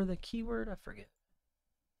going for the keyword? I forget.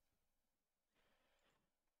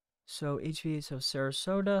 So HVA, so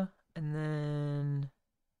Sarasota, and then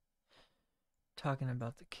talking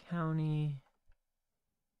about the county.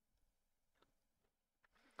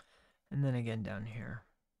 And then again down here.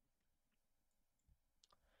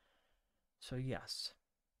 So yes.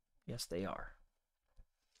 Yes, they are.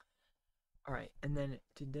 All right, and then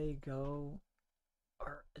did they go,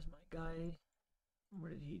 or is my guy, what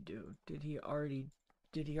did he do? Did he already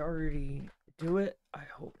do it? I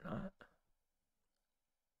hope not.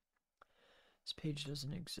 This page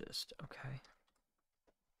doesn't exist. Okay.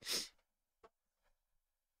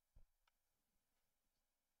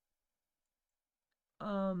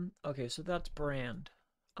 Okay, so that's brand.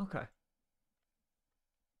 Okay.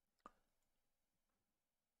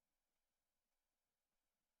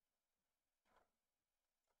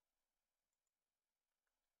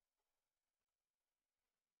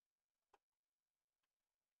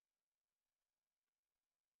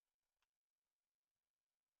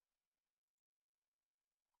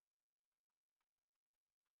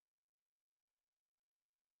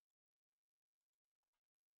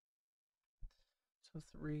 So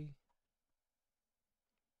 3.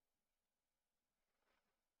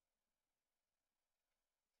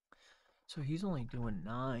 So he's only doing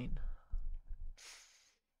 9.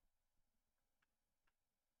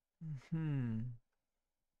 Hmm.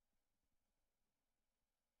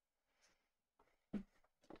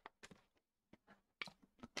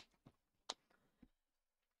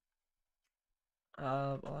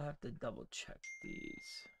 I'll have to double check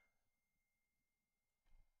these.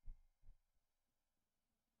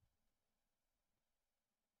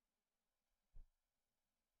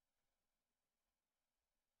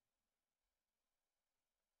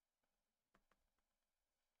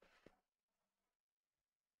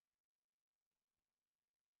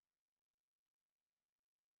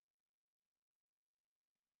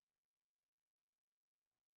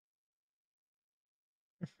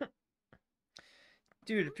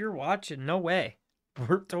 Dude, if you're watching, no way.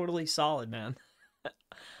 We're totally solid, man.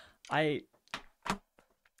 I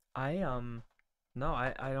I no,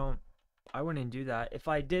 I don't, I wouldn't do that. If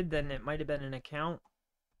I did, then it might have been an account.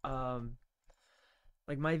 Um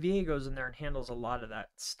like my VA goes in there and handles a lot of that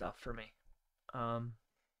stuff for me. Um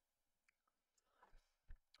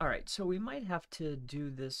all right, so we might have to do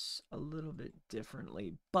this a little bit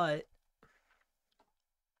differently, but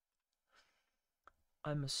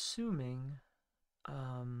I'm assuming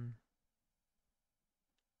um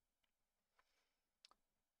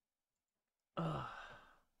uh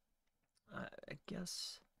I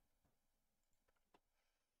guess.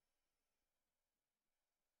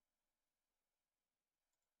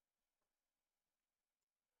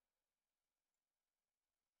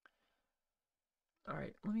 All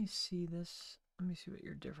right, let me see this. Let me see what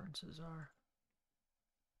your differences are.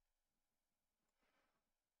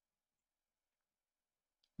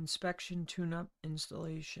 Inspection, tune-up,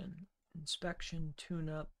 installation. Inspection,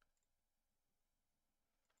 tune-up,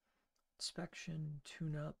 inspection,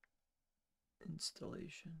 tune-up,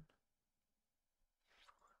 installation.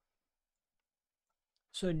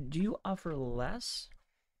 So do you offer less?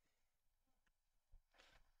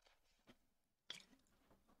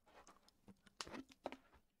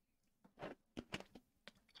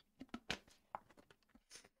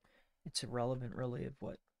 It's irrelevant really of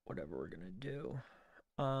whatever we're gonna do.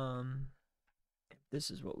 If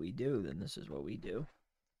this is what we do, then this is what we do.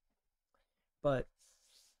 But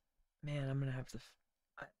man, I'm gonna have to.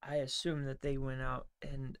 I assume that they went out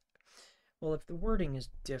and, well, if the wording is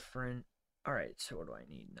different. All right, so what do I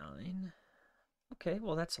need? 9. Okay,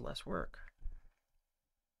 well that's less work.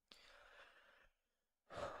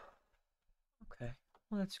 Okay,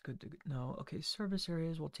 well that's good to know. Okay, service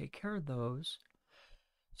areas, we'll take care of those.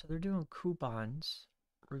 So they're doing coupons,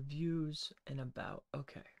 reviews, and about.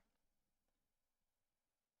 Okay.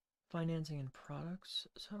 Financing and products.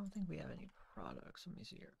 So I don't think we have any products. Let me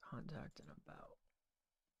see here. Contact and about.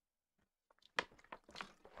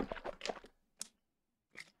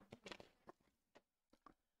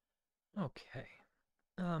 Okay.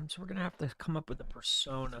 So we're gonna have to come up with a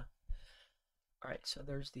persona. All right, so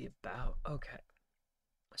there's the about. Okay.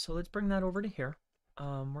 So let's bring that over to here.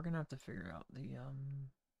 We're gonna have to figure out the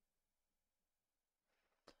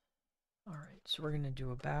all right, so we're gonna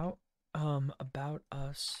do about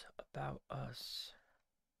us, about us.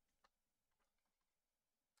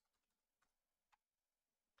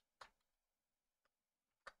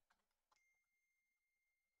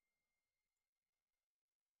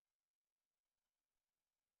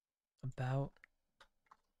 About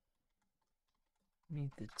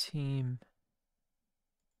Meet the team.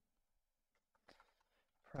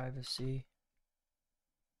 Privacy.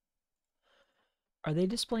 Are they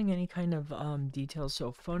displaying any kind of details?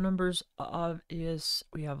 So phone numbers, obvious.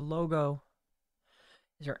 We have logo.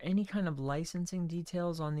 Is there any kind of licensing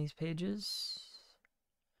details on these pages?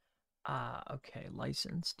 Okay,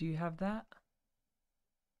 license. Do you have that?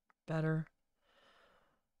 Better.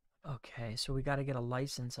 Okay, so we got to get a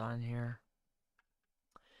license on here.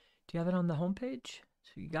 Do you have it on the homepage?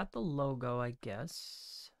 So you got the logo, I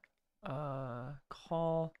guess.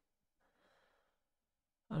 Call.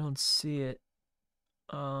 I don't see it.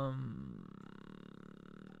 Okay.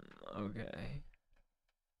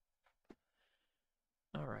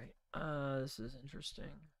 All right. This is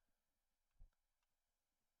interesting.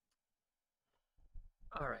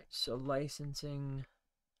 All right, so licensing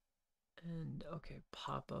and okay,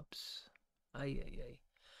 pop-ups. Ay ay ay.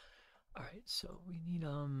 All right, so we need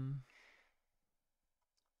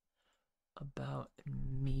about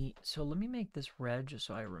me. So let me make this red just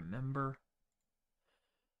so I remember.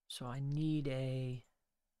 So I need a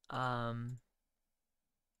um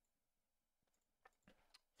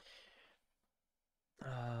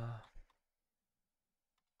uh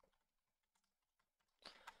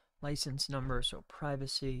license number, so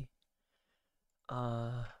privacy.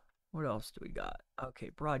 What else do we got?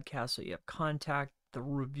 Okay, broadcast. So you have contact, the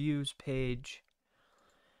reviews page,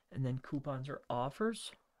 and then coupons or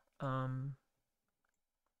offers. Um,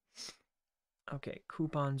 okay,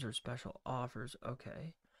 coupons or special offers.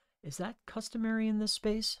 Okay, is that customary in this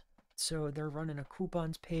space? So they're running a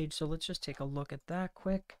coupons page. So let's just take a look at that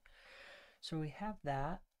quick. So we have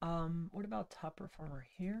that. What about top performer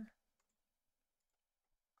here?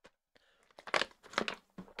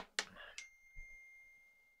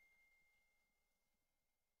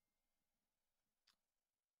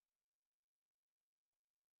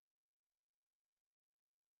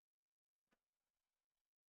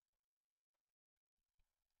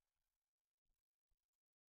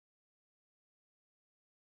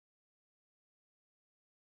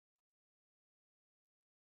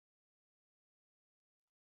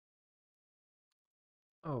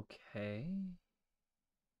 Okay.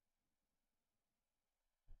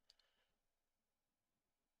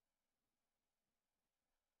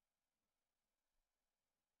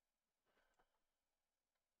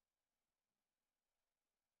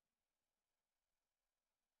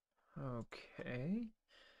 Okay.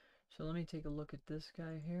 So let me take a look at this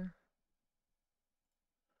guy here.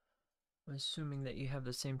 I'm assuming that you have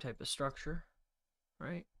the same type of structure,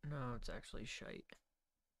 right? No, it's actually shite.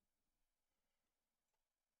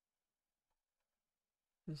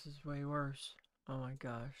 This is way worse. Oh my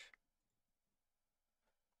gosh.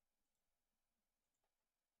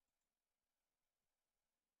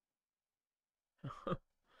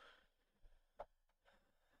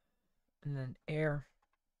 And then air.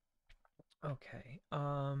 Okay.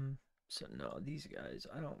 So no, these guys,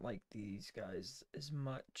 I don't like these guys as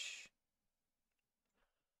much.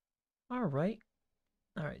 All right.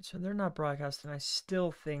 All right, so they're not broadcasting. I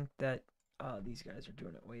still think that these guys are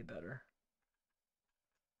doing it way better.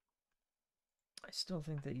 I still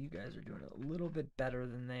think that you guys are doing it a little bit better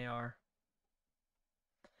than they are.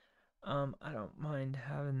 I don't mind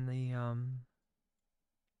having the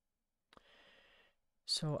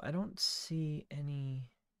so I don't see any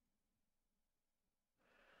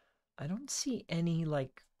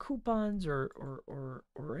like coupons or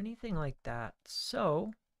anything like that.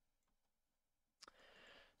 So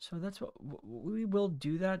that's what we will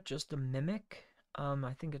do, that just to mimic.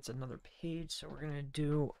 I think it's another page, so we're gonna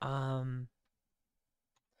do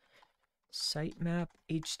sitemap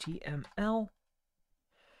HTML.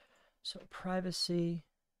 So privacy,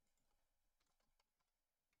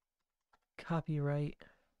 copyright.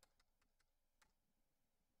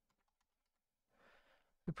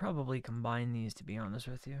 We probably combine these, to be honest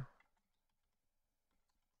with you.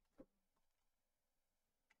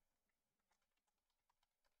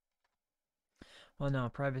 Well, no,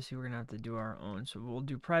 privacy, we're going to have to do our own. So we'll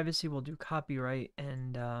do privacy, we'll do copyright,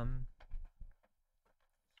 and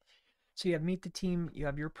so you have meet the team, you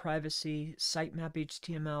have your privacy, sitemap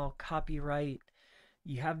HTML, copyright,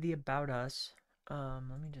 you have the about us.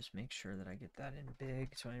 Let me just make sure that I get that in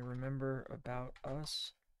big so I remember about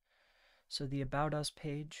us. So the about us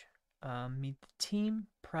page, meet the team,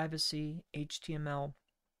 privacy, HTML,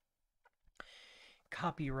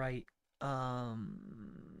 copyright, and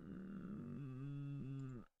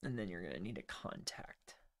then you're going to need a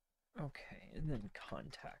contact. Okay, and then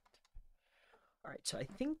contact. All right, so I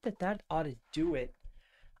think that that ought to do it.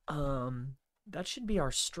 That should be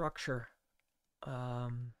our structure. I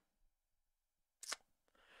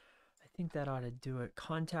think that ought to do it.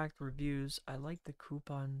 Contact reviews. I like the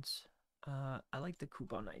coupons. I like the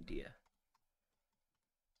coupon idea.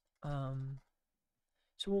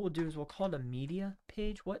 So what we'll do is we'll call it a media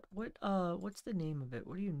page. What's the name of it?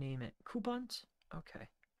 What do you name it? Coupons? Okay.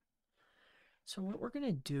 So what we're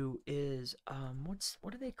gonna do is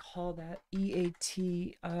what do they call that?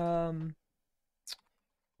 EAT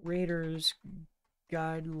Raiders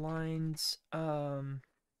guidelines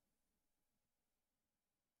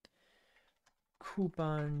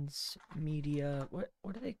coupons media. What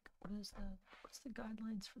is that? What's the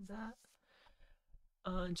guidelines for that?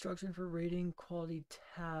 Instruction for rating quality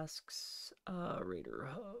tasks, Raider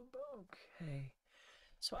Hub. Okay.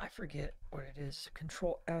 So I forget what it is.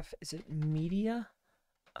 Control F. Is it media?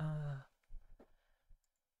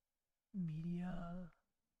 Media.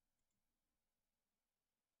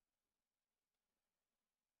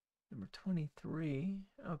 Number 23.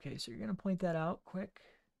 Okay, so you're going to point that out quick.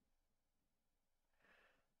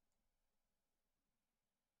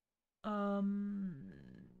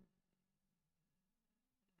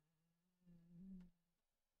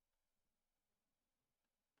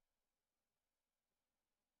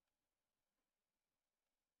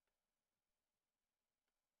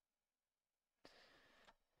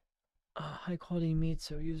 High quality meat,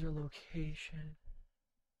 so user location.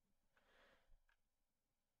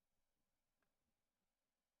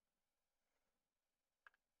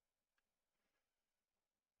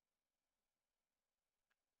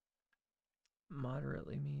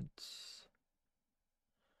 Moderately meats.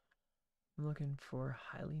 I'm looking for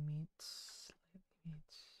highly meats, slightly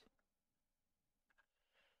meats.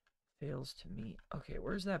 Fails to meet. Okay,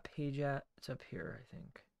 where's that page at? It's up here, I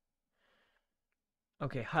think.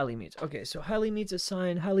 Okay, highly meets. Okay, so highly meets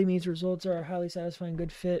assigned. Highly meets results are a highly satisfying,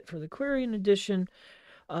 good fit for the query. In addition,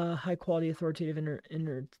 high quality, authoritative,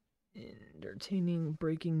 entertaining,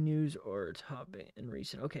 breaking news or topic and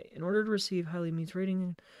recent. Okay, in order to receive highly meets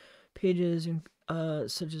rating, pages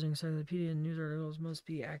such as encyclopedia and news articles must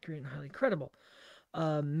be accurate and highly credible.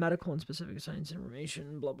 Medical and specific science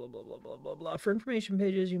information, blah, blah, blah, blah, blah, blah, blah. For information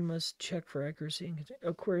pages, you must check for accuracy. And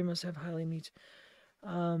a query must have highly meets.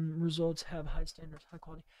 Results have high standards, high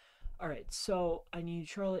quality. All right, so I need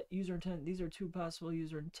Charlotte user intent. These are two possible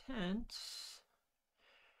user intents.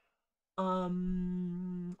 Blah,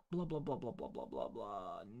 blah, blah, blah, blah, blah, blah,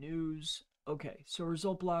 blah. News. Okay, so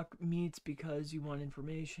result block meets because you want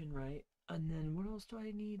information, right? And then what else do I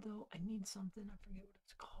need, though? I need something. I forget what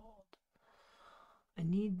it's called. I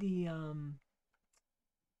need the,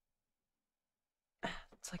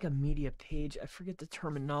 it's like a media page. I forget the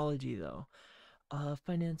terminology, though.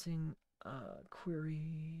 Financing,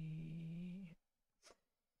 query.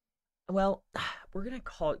 Well, we're going to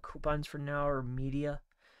call it coupons for now, or media.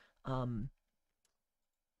 But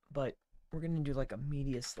we're going to do like a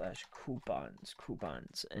media slash coupons,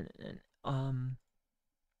 and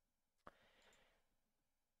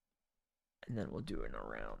then we'll do it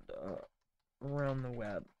around the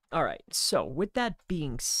web. All right. So with that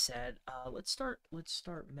being said, let's start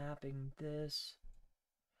mapping this.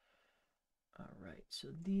 All right. So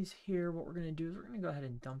these here, what we're going to do is we're going to go ahead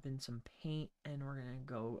and dump in some paint, and we're going to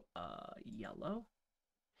go yellow.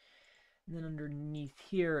 And then underneath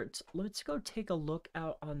here, let's go take a look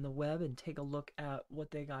out on the web and take a look at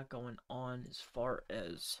what they got going on as far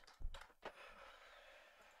as...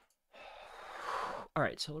 All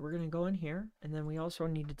right, so we're going to go in here, and then we also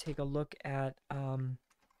need to take a look at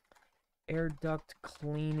air duct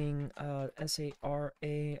cleaning, SARA,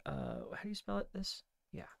 how do you spell it, this?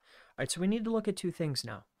 Yeah. All right, so we need to look at two things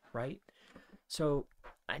now, right? So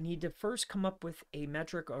I need to first come up with a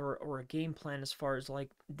metric or a game plan as far as,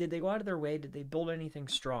 like, did they go out of their way? Did they build anything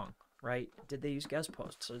strong, right? Did they use guest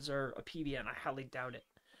posts? Is there a PBN? I highly doubt it.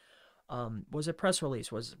 Was it press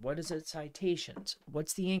release? What is it citations?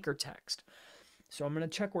 What's the anchor text? So I'm going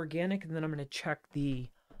to check organic, and then I'm going to check the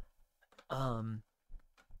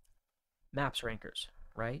maps rankers,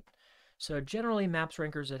 right? So generally maps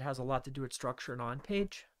rankers, it has a lot to do with structure and on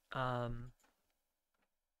page.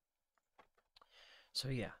 So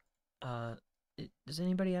yeah, does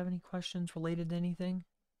anybody have any questions related to anything?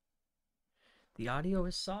 The audio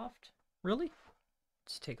is soft? Really?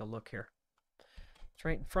 Let's take a look here. It's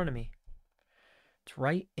right in front of me. It's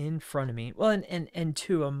right in front of me. Well, and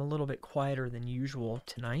two, I'm a little bit quieter than usual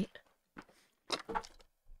tonight.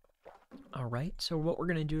 All right, so what we're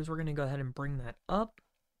going to do is we're going to go ahead and bring that up.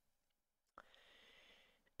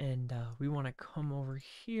 And we want to come over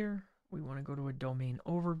here. We want to go to a domain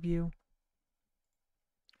overview.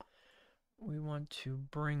 We want to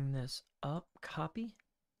bring this up, copy.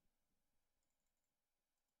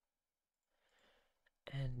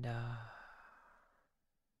 And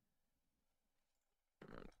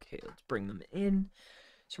Okay, let's bring them in.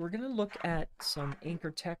 So we're going to look at some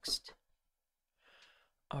anchor text.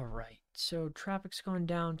 All right, so traffic's gone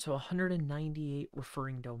down to 198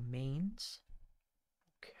 referring domains.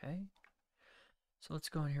 Okay, so let's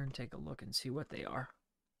go in here and take a look and see what they are.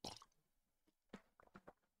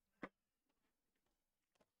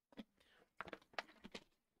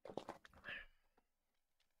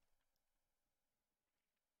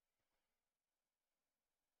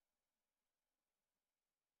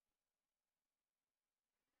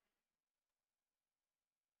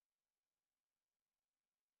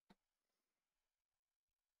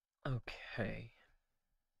 Okay.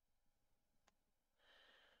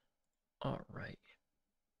 All right.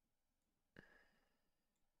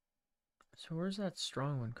 So where's that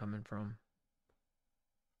strong one coming from?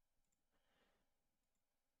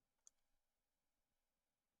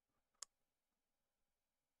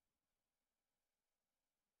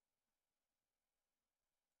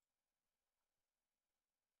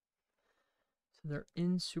 So they're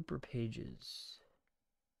in super pages.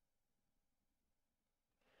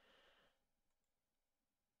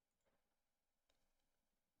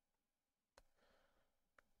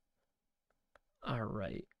 All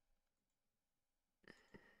right.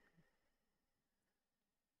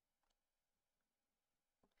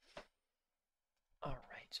 All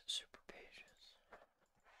right, so super pages.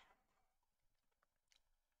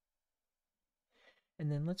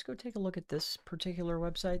 And then let's go take a look at this particular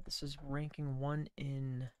website. This is ranking 1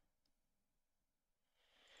 in...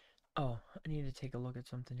 Oh, I need to take a look at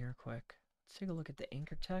something here quick. Let's take a look at the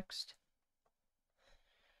anchor text.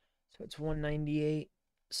 So it's 198.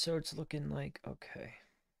 So it's looking like, okay.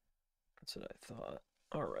 That's what I thought.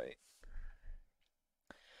 All right.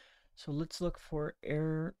 So let's look for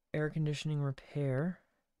air conditioning repair.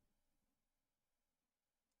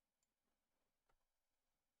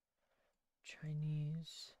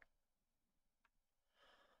 Chinese.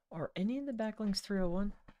 Are any of the backlinks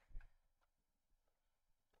 301?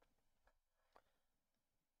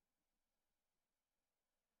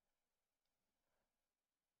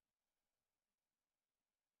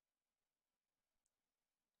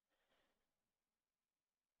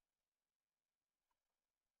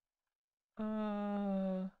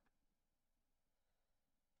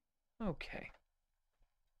 Okay.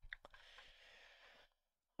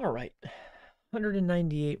 All right.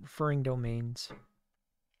 198 referring domains.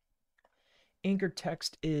 Anchor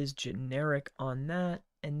text is generic on that.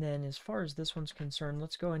 And then as far as this one's concerned,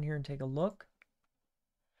 let's go in here and take a look.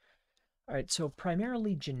 All right, so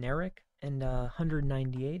primarily generic and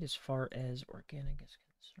 198 as far as organic is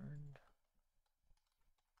concerned.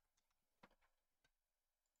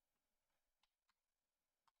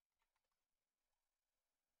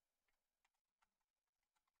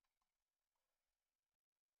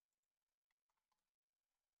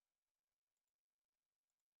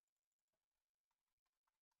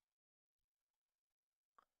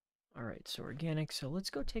 All right, so organic. So let's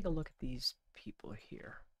go take a look at these people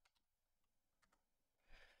here.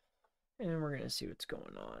 And we're going to see what's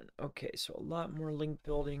going on. Okay, so a lot more link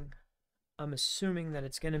building. I'm assuming that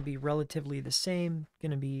it's going to be relatively the same.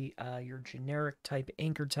 Going to be your generic type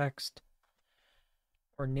anchor text.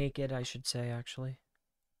 Or naked, I should say, actually.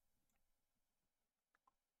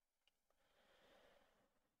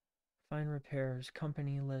 Find repairs,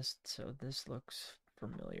 company list. So this looks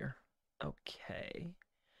familiar. Okay.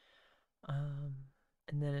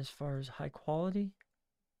 And then as far as high quality.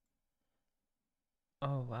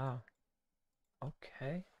 Oh, wow.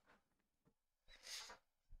 Okay.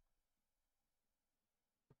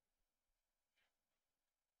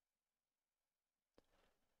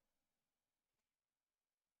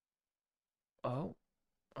 Oh,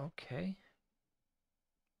 okay.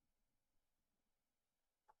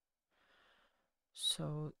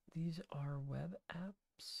 So these are web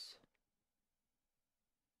apps.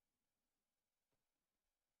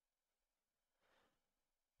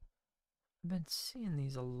 I've been seeing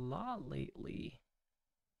these a lot lately.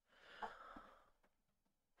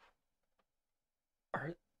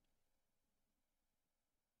 Are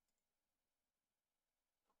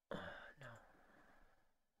no.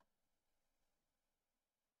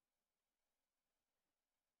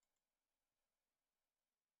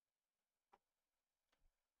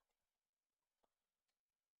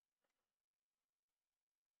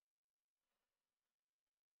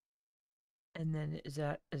 And then is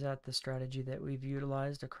that the strategy that we've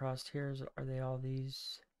utilized across here? Are they all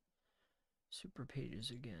these super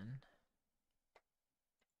pages again?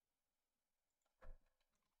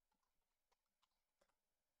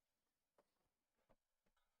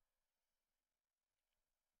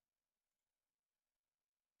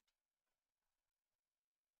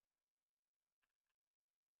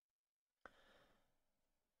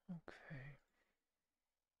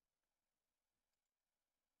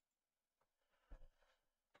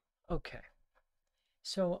 Okay.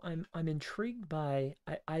 So I'm intrigued by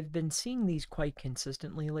I've been seeing these quite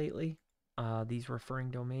consistently lately. These referring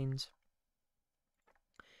domains.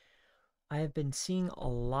 I have been seeing a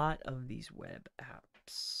lot of these web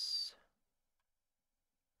apps.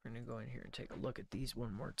 We're gonna go in here and take a look at these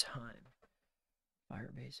one more time.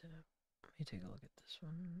 Firebase app. Let me take a look at this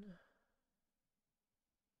one.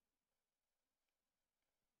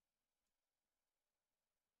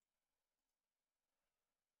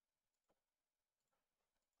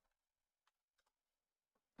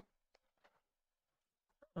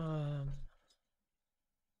 Um,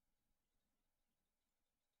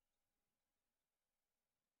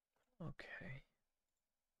 okay.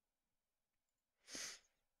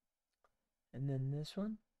 And then this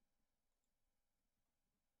one.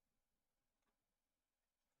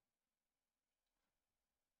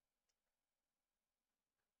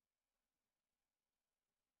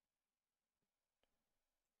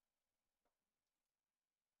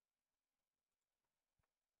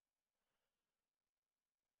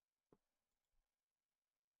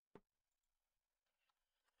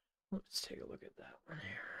 Let's take a look at that one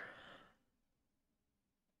here.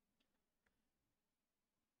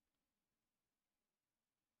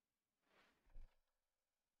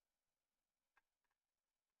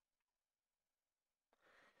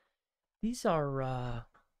 These are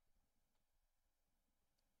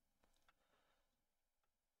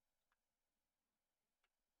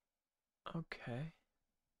okay.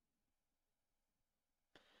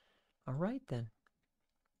 All right then.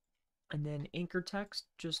 And then anchor text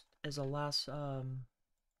just as a last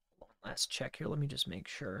check here. Let me just make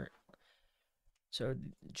sure. So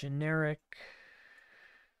generic.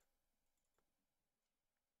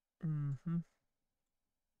 Mm-hmm.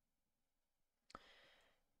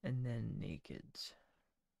 And then nakeds.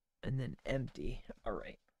 And then empty. All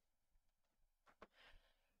right.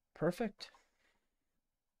 Perfect.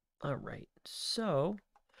 All right. So,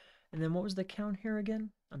 and then what was the count here again?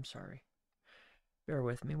 I'm sorry. Bear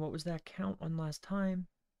with me. What was that count one last time?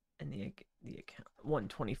 And the account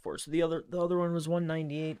 124. So the other one was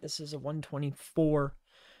 198. This is a 124.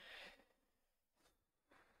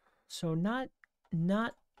 So not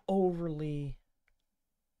overly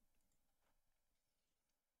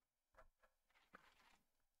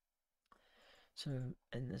so,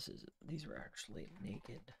 and these were actually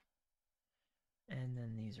naked. And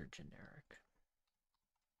then these are generic.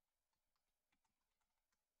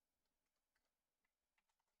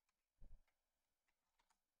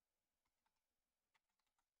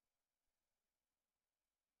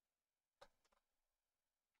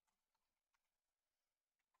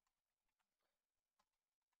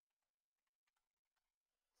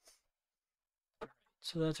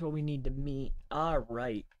 So that's what we need to meet. All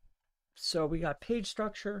right. So we got page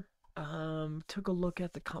structure. Took a look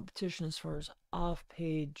at the competition as far as off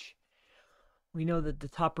page. We know that the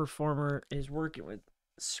top performer is working with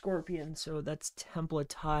Scorpion, so that's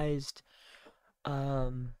templatized.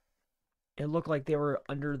 Um, it looked like they were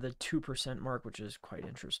under the 2% mark, which is quite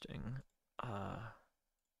interesting.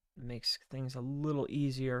 Makes things a little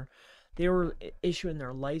easier. They were issuing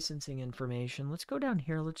their licensing information. Let's go down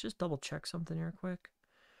here. Let's just double check something here quick.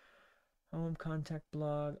 Home contact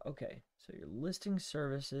blog. Okay, so your listing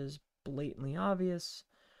services, blatantly obvious.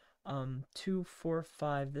 2, 4,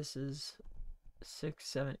 5. This is 6,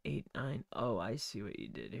 7, 8, 9. Oh, I see what you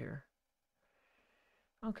did here.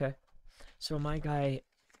 Okay, so my guy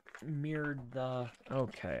mirrored the.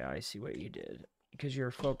 Okay, I see what you did because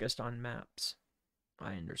you're focused on maps.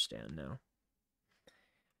 I understand now.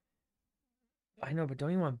 I know, but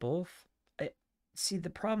don't you want both? See, the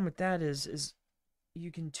problem with that is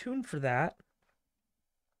you can tune for that,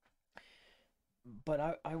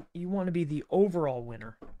 but you want to be the overall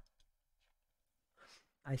winner.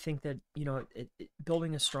 I think that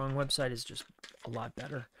building a strong website is just a lot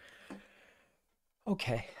better.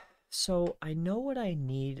 Okay, so I know what I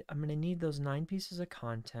need. I'm gonna need those 9 pieces of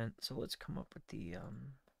content. So let's come up with the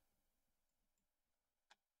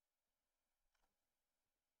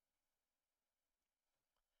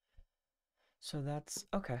So that's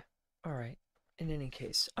okay. All right. In any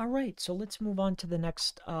case, all right. So let's move on to the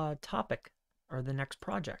next topic or the next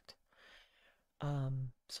project.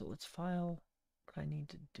 So let's file. What I need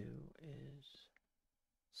to do is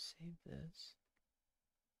save this.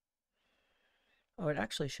 Oh, it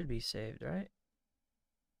actually should be saved, right?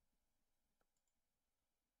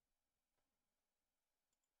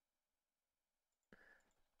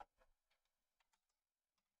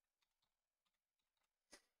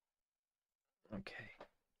 Okay.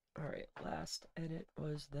 All right. Last edit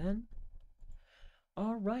was then.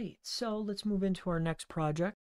 All right. So let's move into our next project.